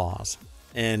libel laws.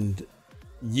 And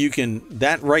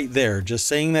that right there, just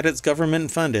saying that it's government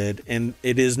funded, and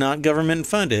it is not government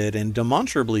funded, and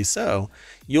demonstrably so,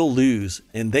 you'll lose,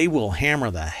 and they will hammer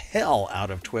the hell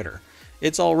out of Twitter.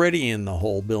 It's already in the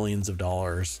hole, billions of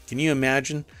dollars. Can you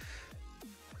imagine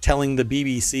telling the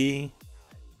BBC,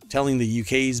 telling the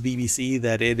UK's BBC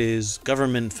that it is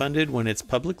government funded when it's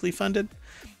publicly funded?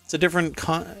 It's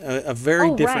a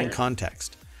very different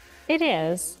context. It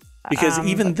is. Because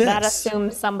even this... That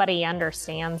assumes somebody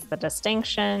understands the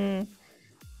distinction,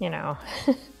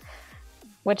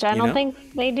 which I don't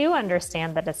think they do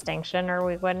understand the distinction, or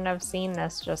we wouldn't have seen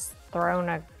this just thrown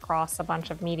across a bunch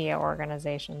of media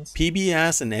organizations.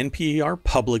 PBS and NPR are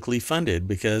publicly funded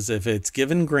because if it's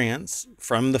given grants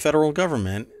from the federal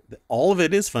government, all of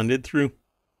it is funded through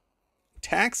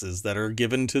taxes that are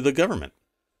given to the government.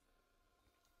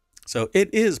 So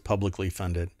it is publicly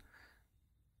funded.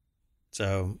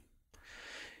 So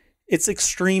it's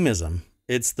extremism.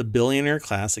 It's the billionaire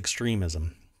class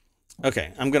extremism.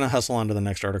 Okay, I'm going to hustle on to the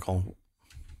next article.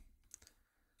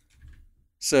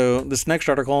 So this next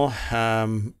article,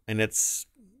 and it's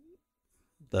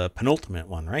the penultimate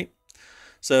one, right?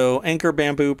 So Anchor,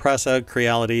 Bamboo, Pressa,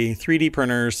 Creality, 3D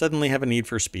printers suddenly have a need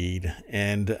for speed.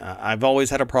 And I've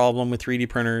always had a problem with 3D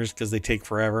printers because they take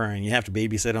forever and you have to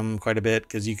babysit them quite a bit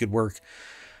because you could work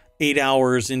 8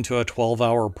 hours into a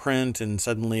 12-hour print and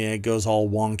suddenly it goes all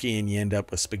wonky and you end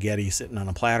up with spaghetti sitting on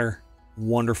a platter.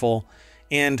 Wonderful.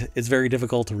 And it's very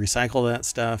difficult to recycle that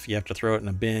stuff. You have to throw it in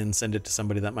a bin, send it to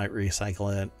somebody that might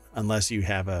recycle it, unless you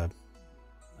have a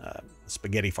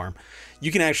spaghetti farm.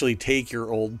 You can actually take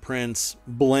your old prints,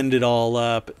 blend it all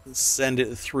up, send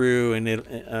it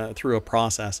through through a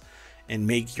process and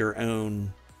make your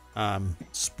own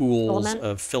spools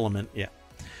of filament. Yeah.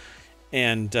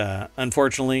 And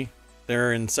unfortunately,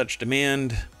 they're in such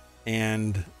demand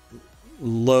and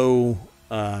low.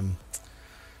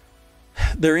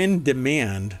 They're in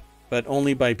demand, but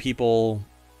only by people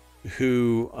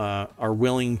who are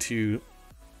willing to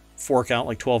fork out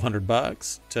like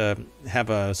 $1,200 to have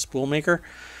a spool maker.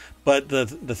 But the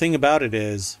thing about it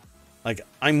is, like,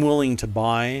 I'm willing to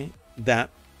buy that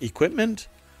equipment,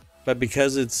 but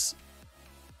because it's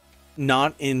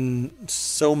not in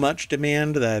so much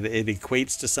demand that it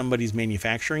equates to somebody's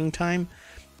manufacturing time,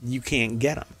 you can't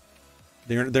get them.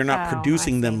 They're not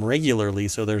producing them regularly,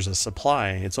 so there's a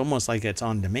supply. It's almost like it's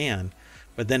on demand,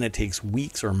 but then it takes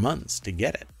weeks or months to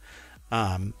get it.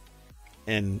 And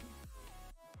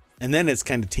then it's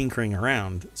kind of tinkering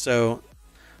around. So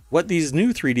what these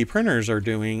new 3D printers are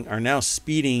doing are now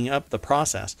speeding up the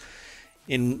process.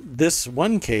 In this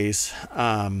one case,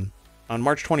 on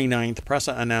March 29th,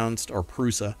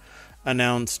 Prusa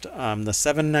announced the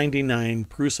 799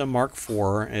 Prusa Mark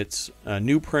IV. It's a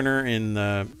new printer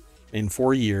in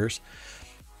 4 years.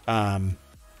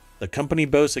 The company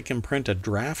boasts it can print a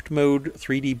draft mode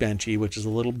 3D benchy, which is a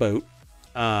little boat,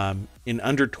 in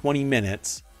under 20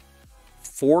 minutes,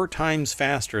 4 times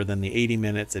faster than the 80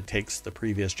 minutes it takes the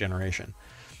previous generation.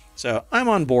 So I'm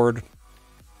on board.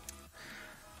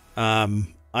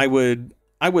 I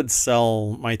would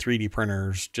sell my 3D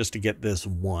printers just to get this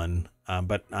one,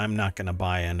 but I'm not going to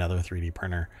buy another 3D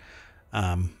printer.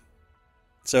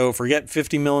 So forget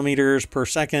 50 millimeters per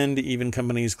second. Even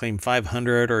companies claim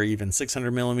 500 or even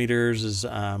 600 millimeters is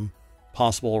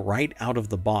possible right out of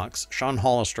the box. Sean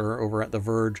Hollister over at The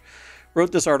Verge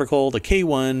wrote this article, "The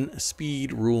K1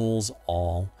 Speed Rules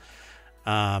All."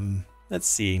 Let's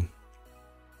see.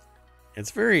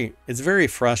 It's very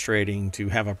frustrating to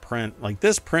have a print like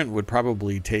this. Print would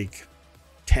probably take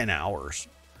 10 hours.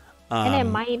 And it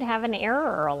might have an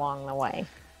error along the way.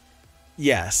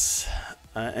 Yes.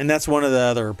 And that's one of the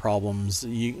other problems.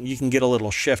 You can get a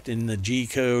little shift in the G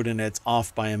code and it's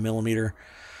off by a millimeter,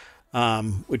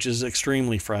 which is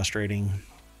extremely frustrating.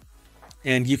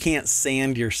 And you can't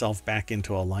sand yourself back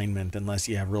into alignment unless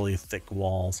you have really thick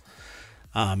walls.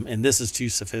 And this is too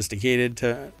sophisticated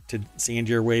to sand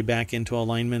your way back into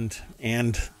alignment.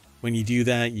 And when you do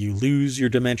that, you lose your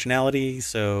dimensionality,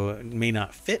 so it may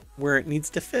not fit where it needs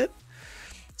to fit.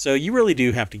 So you really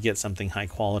do have to get something high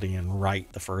quality and right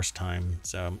the first time.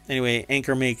 So anyway,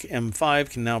 Anchor Make M5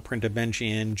 can now print a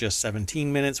benchy in just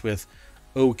 17 minutes with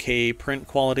okay print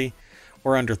quality,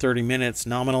 or under 30 minutes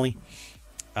nominally.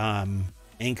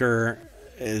 Anchor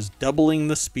is doubling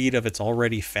the speed of its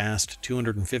already fast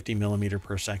 250 millimeter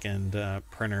per second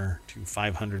printer to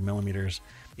 500 millimeters.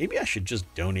 Maybe I should just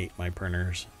donate my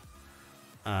printers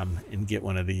and get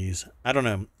one of these. I don't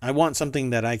know. I want something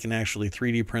that I can actually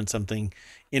 3D print something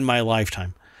in my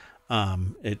lifetime.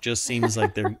 It just seems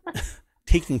like they're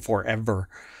taking forever,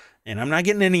 and I'm not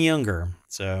getting any younger.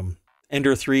 So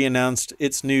Ender 3 announced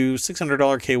its new $600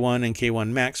 K1 and K1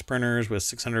 Max printers with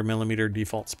 600 millimeter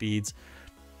default speeds.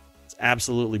 It's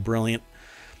absolutely brilliant.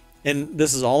 And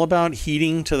this is all about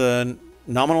heating to the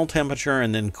nominal temperature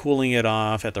and then cooling it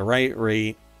off at the right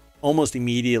rate almost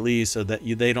immediately so that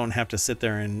they don't have to sit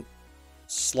there and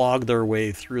slog their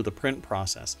way through the print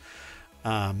process.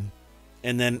 And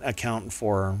then account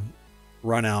for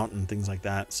run out and things like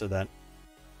that so that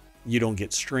you don't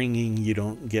get stringing, you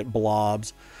don't get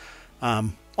blobs,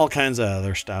 all kinds of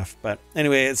other stuff. But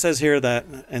anyway, it says here that,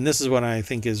 and this is what I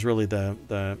think is really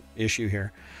the issue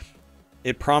here.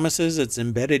 It promises its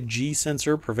embedded G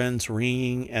sensor prevents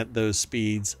ringing at those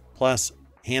speeds, plus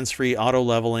hands-free auto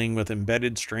leveling with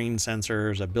embedded strain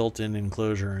sensors, a built-in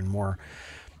enclosure, and more.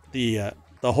 The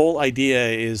whole idea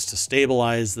is to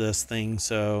stabilize this thing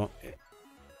so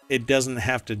it doesn't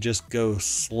have to just go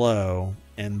slow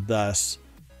and thus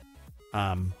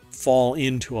fall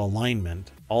into alignment.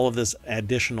 All of this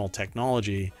additional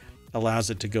technology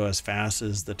allows it to go as fast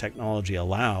as the technology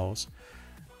allows.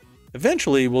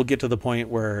 Eventually, we'll get to the point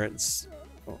where it's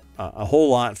a whole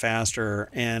lot faster,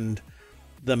 and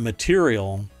the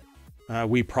material,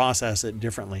 we process it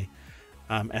differently.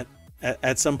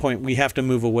 At some point, we have to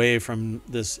move away from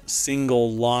this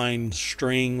single line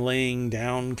string laying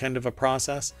down kind of a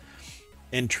process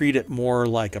and treat it more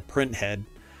like a print head,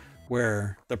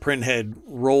 where the print head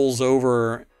rolls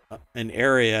over an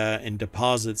area and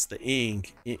deposits the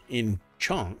ink in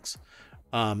chunks.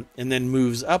 And then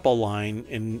moves up a line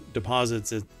and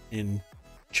deposits it in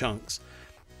chunks.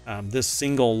 This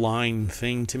single line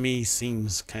thing to me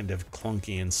seems kind of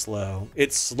clunky and slow.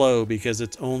 It's slow because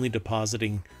it's only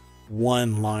depositing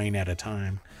one line at a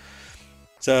time.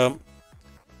 So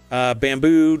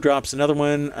Bamboo drops another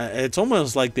one. It's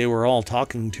almost like they were all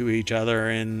talking to each other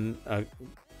in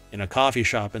a coffee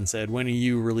shop and said, "When are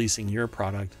you releasing your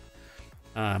product?"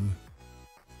 Oh,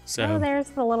 there's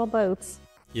the little boats.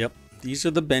 Yep. These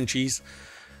are the benchies,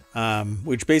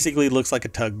 which basically looks like a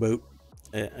tugboat,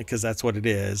 because that's what it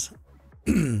is.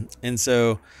 And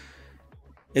so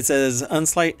it says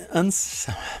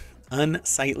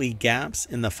unsightly gaps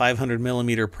in the 500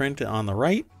 millimeter print on the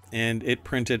right, and it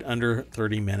printed under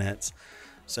 30 minutes.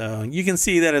 So you can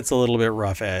see that it's a little bit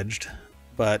rough edged,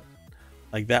 but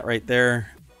like that right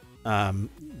there,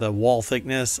 the wall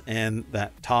thickness and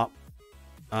that top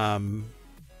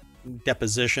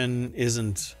deposition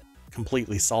isn't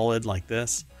completely solid like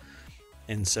this,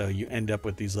 and so you end up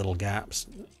with these little gaps.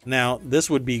 Now this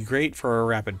would be great for a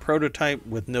rapid prototype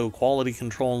with no quality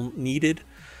control needed,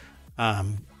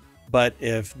 but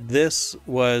if this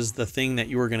was the thing that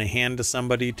you were going to hand to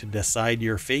somebody to decide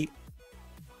your fate,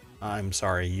 I'm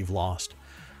sorry, you've lost.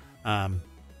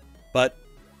 But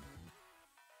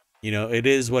you know, it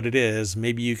is what it is.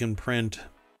 Maybe you can print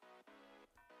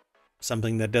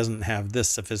something that doesn't have this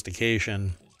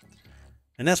sophistication.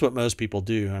 And that's what most people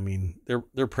do. I mean,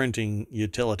 they're printing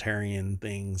utilitarian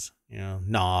things, you know,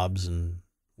 knobs and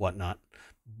whatnot,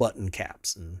 button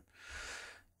caps, and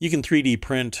you can 3D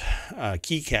print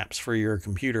keycaps for your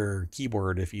computer or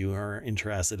keyboard if you are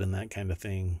interested in that kind of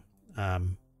thing.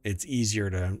 It's easier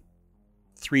to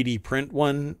 3D print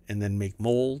one and then make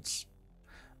molds,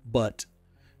 but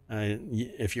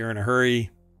if you're in a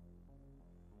hurry,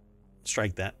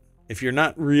 strike that. If you're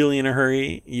not really in a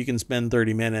hurry, you can spend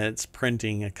 30 minutes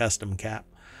printing a custom cap.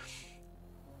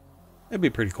 That'd be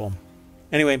pretty cool.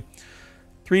 Anyway,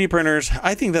 3D printers,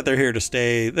 I think that they're here to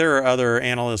stay. There are other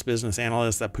analysts, business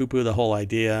analysts, that poo-poo the whole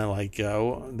idea. Like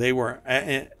they were,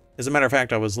 as a matter of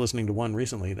fact, I was listening to one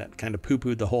recently that kind of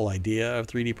poo-pooed the whole idea of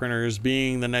 3D printers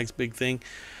being the next big thing.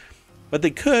 But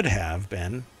they could have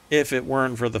been if it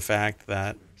weren't for the fact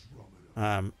that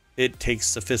it takes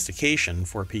sophistication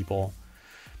for people.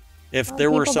 If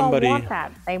there were somebody, don't want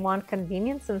that. They want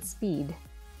convenience and speed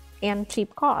and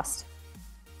cheap cost.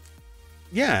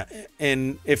 Yeah,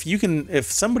 and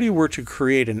if somebody were to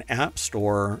create an app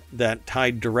store that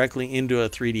tied directly into a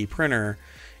 3D printer,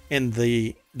 and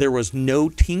there was no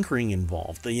tinkering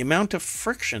involved, the amount of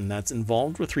friction that's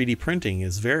involved with 3D printing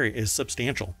is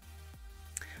substantial.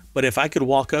 But if I could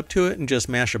walk up to it and just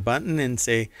mash a button and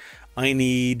say, I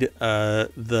need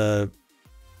the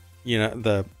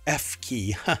F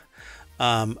key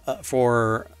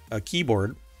for a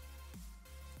keyboard,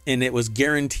 and it was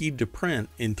guaranteed to print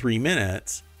in 3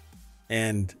 minutes,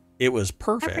 and it was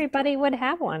perfect. Everybody would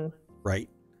have one. Right.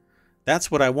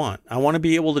 That's what I want. I want to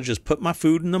be able to just put my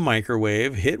food in the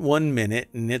microwave, hit 1 minute,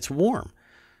 and it's warm.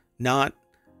 Not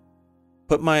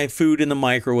put my food in the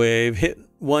microwave, hit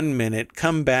 1 minute,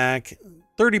 come back,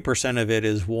 30% of it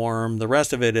is warm, the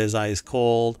rest of it is ice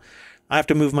cold. I have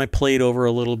to move my plate over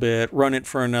a little bit, run it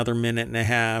for another minute and a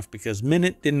half because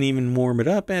minute didn't even warm it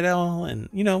up at all. And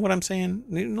you know what I'm saying?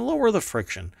 Lower the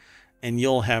friction and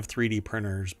you'll have 3D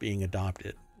printers being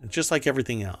adopted. It's just like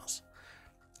everything else.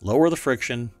 Lower the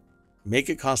friction, make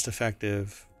it cost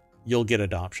effective, you'll get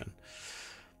adoption.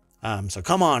 So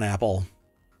come on, Apple.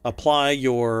 Apply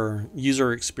your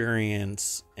user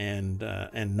experience and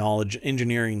knowledge,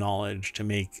 engineering knowledge to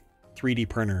make 3D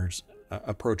printers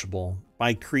approachable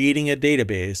by creating a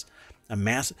database,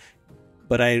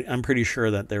 but I'm pretty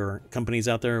sure that there are companies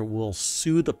out there will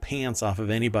sue the pants off of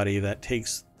anybody that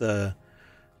takes the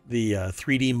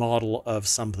 3D model of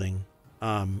something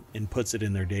and puts it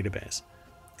in their database,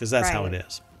 because that's how it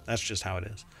is. That's just how it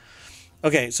is.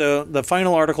 Okay, so the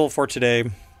final article for today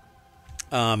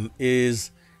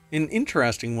is an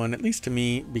interesting one, at least to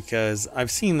me, because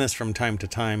I've seen this from time to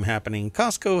time happening.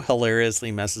 Costco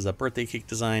hilariously messes up birthday cake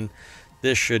design.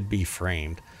 This should be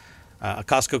framed. A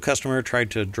Costco customer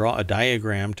tried to draw a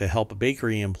diagram to help a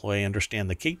bakery employee understand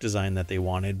the cake design that they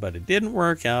wanted, but it didn't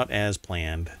work out as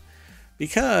planned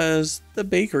because the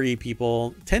bakery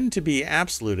people tend to be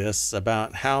absolutists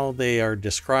about how they are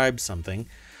described something.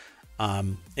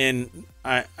 And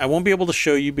I won't be able to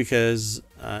show you because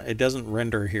it doesn't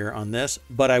render here on this,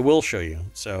 but I will show you.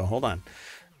 So hold on.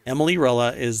 Emily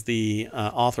Rella is the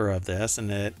author of this,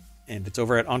 and it's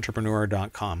over at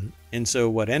entrepreneur.com. And so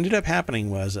what ended up happening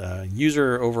was a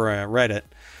user over at Reddit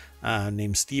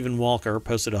named Stephen Walker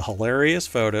posted a hilarious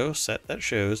photo set that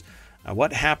shows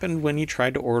what happened when you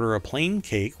tried to order a plain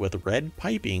cake with red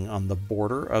piping on the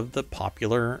border of the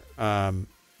popular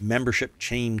membership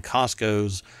chain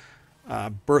Costco's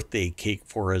birthday cake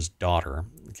for his daughter.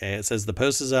 Okay, it says the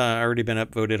post has already been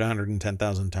upvoted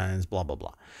 110,000 times, blah, blah,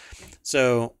 blah.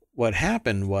 So what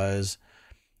happened was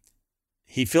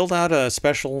he filled out a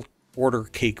special order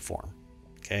cake form.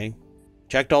 Okay,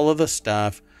 checked all of the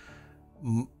stuff,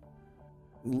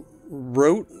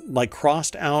 wrote, like,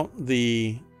 crossed out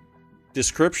the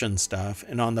description stuff,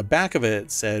 and on the back of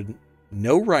it said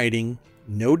no writing,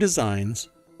 no designs,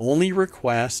 only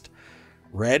request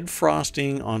red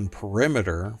frosting on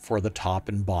perimeter for the top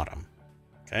and bottom.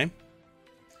 Okay.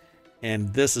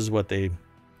 And this is what they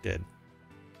did.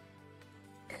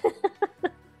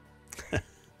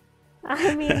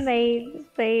 I mean,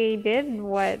 they did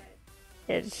what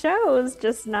it shows,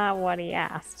 just not what he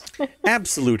asked.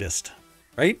 Absolutist,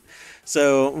 right?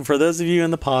 So for those of you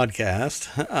in the podcast,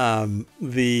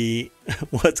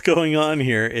 what's going on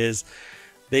here is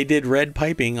they did red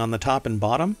piping on the top and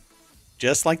bottom,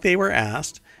 just like they were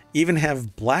asked. Even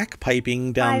have black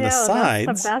piping down the sides.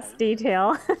 That's the best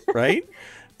detail. Right?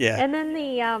 Yeah. And then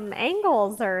the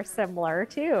angles are similar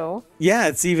too. Yeah,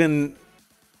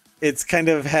 it's kind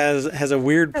of has a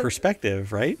weird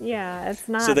perspective, right? Yeah, it's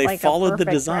not. So they like followed a the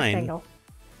perfect design, rectangle.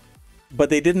 but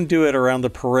they didn't do it around the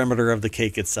perimeter of the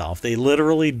cake itself. They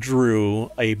literally drew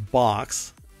a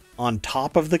box on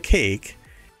top of the cake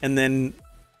and then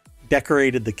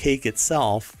decorated the cake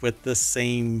itself with the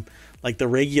same, like the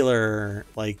regular,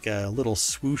 like little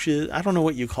swooshes. I don't know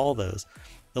what you call those.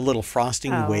 The little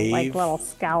frosting wave. Like little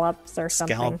scallops or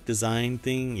something. Scallop design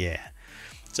thing. Yeah.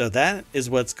 So that is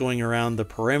what's going around the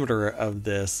perimeter of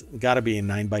this. Got to be a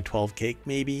 9x12 cake,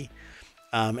 maybe.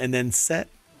 And then set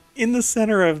in the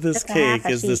center of this cake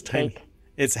is this tiny. Cake.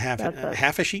 It's half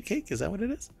a sheet cake. Is that what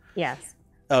it is? Yes.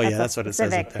 Oh yeah, that's what it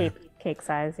says up there. Cake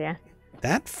size, yeah.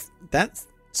 That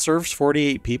serves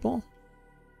 48 people.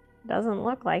 Doesn't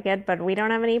look like it, but we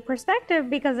don't have any perspective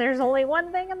because there's only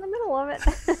one thing in the middle of it.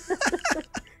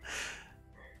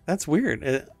 That's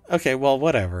weird. Okay, well,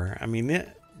 whatever. I mean,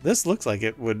 this looks like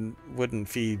it wouldn't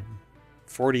feed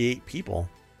 48 people.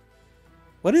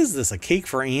 What is this? A cake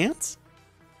for ants?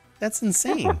 That's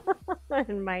insane. It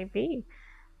might be.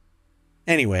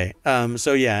 Anyway,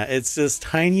 so yeah, it's this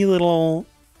tiny little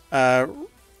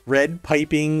red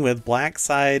piping with black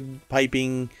side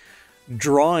piping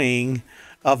drawing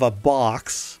of a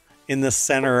box in the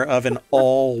center of an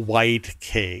all white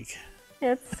cake.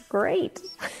 It's great.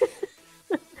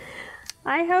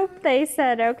 I hope they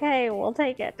said, okay, we'll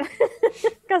take it.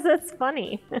 Because it's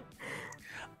funny.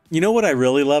 You know what I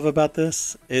really love about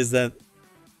this is that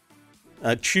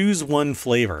choose one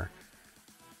flavor.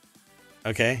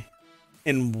 Okay?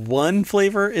 And one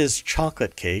flavor is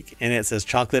chocolate cake, and it says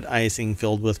chocolate icing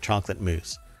filled with chocolate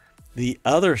mousse. The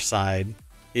other side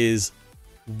is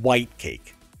white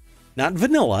cake. Not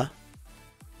vanilla.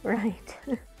 Right.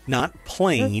 Not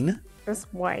plain. Just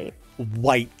white.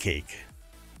 White cake.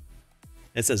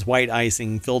 It says white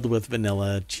icing filled with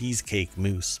vanilla cheesecake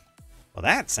mousse. Well,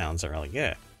 that sounds really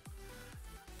good.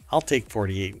 I'll take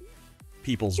 48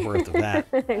 people's worth of that.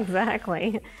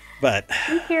 Exactly. But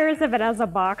who cares if it has a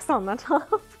box on the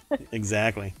top?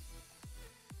 exactly.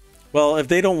 Well, if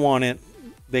they don't want it,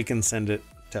 they can send it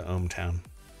to ohmTown.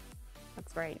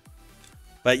 That's right.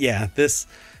 But yeah, this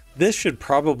should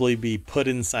probably be put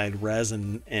inside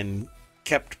resin and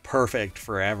kept perfect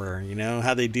forever. You know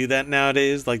how they do that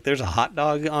nowadays? Like there's a hot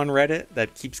dog on Reddit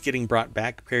that keeps getting brought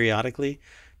back periodically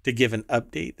to give an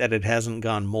update that it hasn't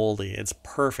gone moldy. It's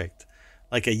perfect.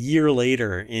 Like a year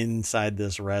later inside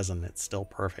this resin, it's still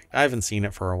perfect. I haven't seen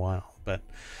it for a while, but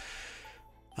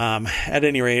at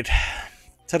any rate,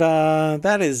 ta-da!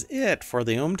 That is it for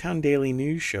the ohmTown Daily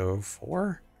News Show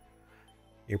for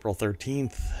April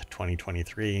 13th,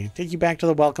 2023. Take you back to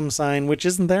the welcome sign, which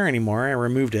isn't there anymore. I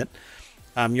removed it.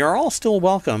 You're all still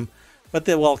welcome, but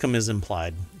the welcome is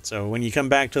implied. So when you come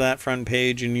back to that front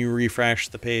page and you refresh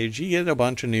the page, you get a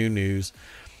bunch of new news.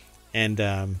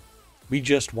 And we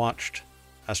just watched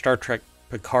Star Trek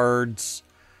Picard's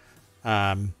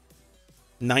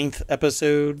 9th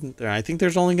episode. I think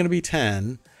there's only going to be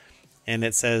 10. And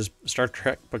it says Star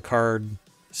Trek Picard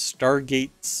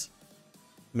Stargates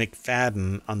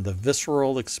McFadden on the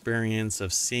visceral experience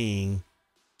of seeing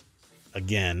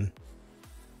again.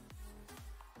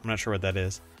 I'm not sure what that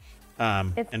is. It's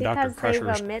and because Dr. they've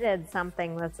Crusher's. omitted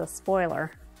something that's a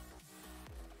spoiler.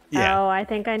 Yeah. Oh, I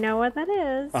think I know what that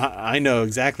is. I know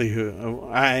exactly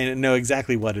I know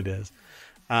exactly what it is.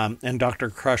 And Dr.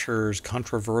 Crusher's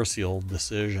controversial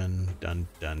decision. Dun,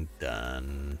 dun,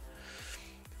 dun.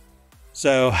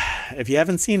 So, if you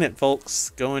haven't seen it,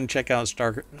 folks, go and check out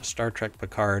Star Trek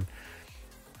Picard.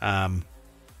 To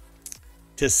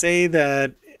say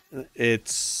that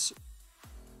it's,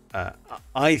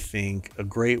 I think, a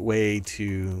great way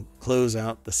to close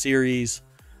out the series.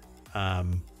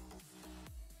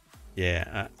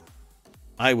 Yeah,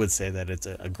 I would say that it's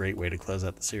a great way to close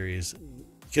out the series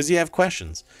because you have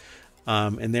questions,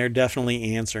 and they're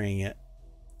definitely answering it.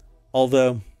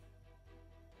 Although,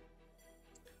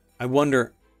 I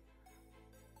wonder,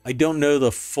 I don't know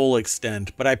the full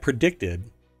extent, but I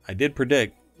did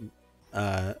predict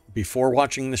before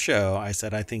watching the show. I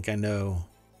said, I think I know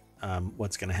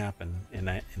what's going to happen. And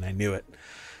I knew it.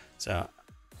 So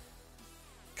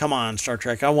come on, Star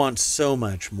Trek. I want so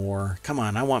much more. Come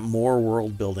on. I want more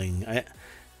world building.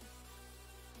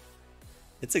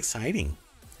 It's exciting.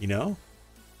 You know,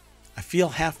 I feel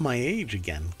half my age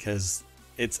again because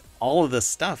it's all of this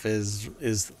stuff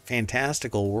is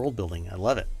fantastical world building. I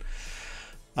love it.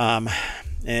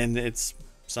 And it's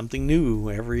something new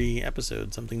every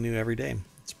episode, something new every day.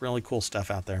 It's really cool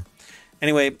stuff out there.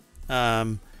 Anyway,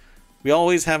 we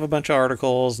always have a bunch of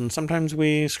articles and sometimes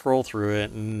we scroll through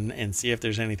it and see if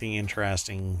there's anything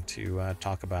interesting to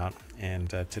talk about. And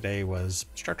today was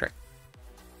Star Trek.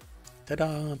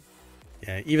 Ta-da!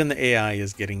 Yeah, even the AI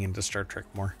is getting into Star Trek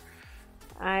more.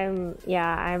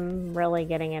 I'm really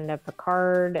getting into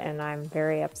Picard, and I'm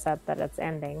very upset that it's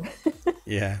ending.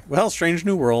 Yeah, well, Strange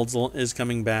New Worlds is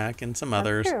coming back, and some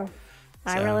others. True.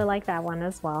 I really like that one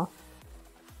as well.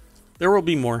 There will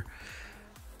be more.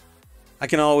 I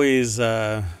can always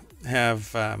have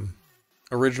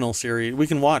original series. We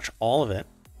can watch all of it,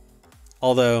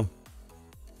 although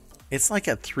it's like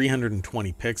at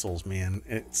 320 pixels, man.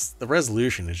 The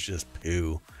resolution is just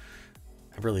poo.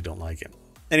 I really don't like it.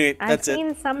 Anyway, that's it. I've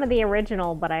seen some of the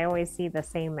original, but I always see the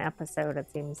same episode, it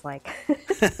seems like.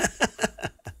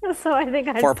 So I think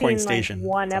I've seen Station.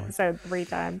 One episode 3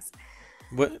 times.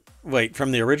 What? Wait,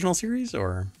 from the original series,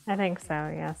 or? I think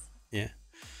so, yes. Yeah.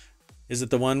 Is it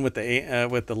the one with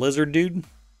the lizard dude?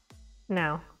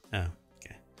 No. Oh,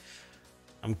 okay.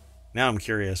 Now I'm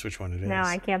curious which one it is. No,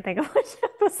 I can't think of which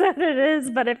episode it is,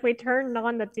 but if we turn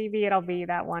on the TV, it'll be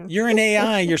that one. You're an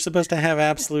AI. You're supposed to have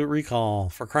absolute recall,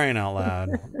 for crying out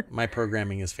loud. My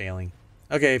programming is failing.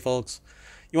 Okay, folks.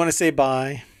 You want to say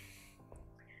bye?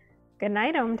 Good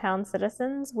night, ohmTown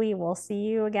citizens. We will see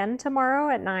you again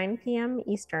tomorrow at 9 p.m.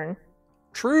 Eastern.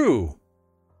 True.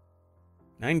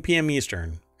 9 p.m.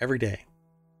 Eastern every day.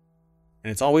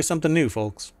 And it's always something new,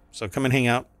 folks. So come and hang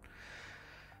out.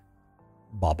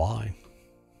 Bye-bye.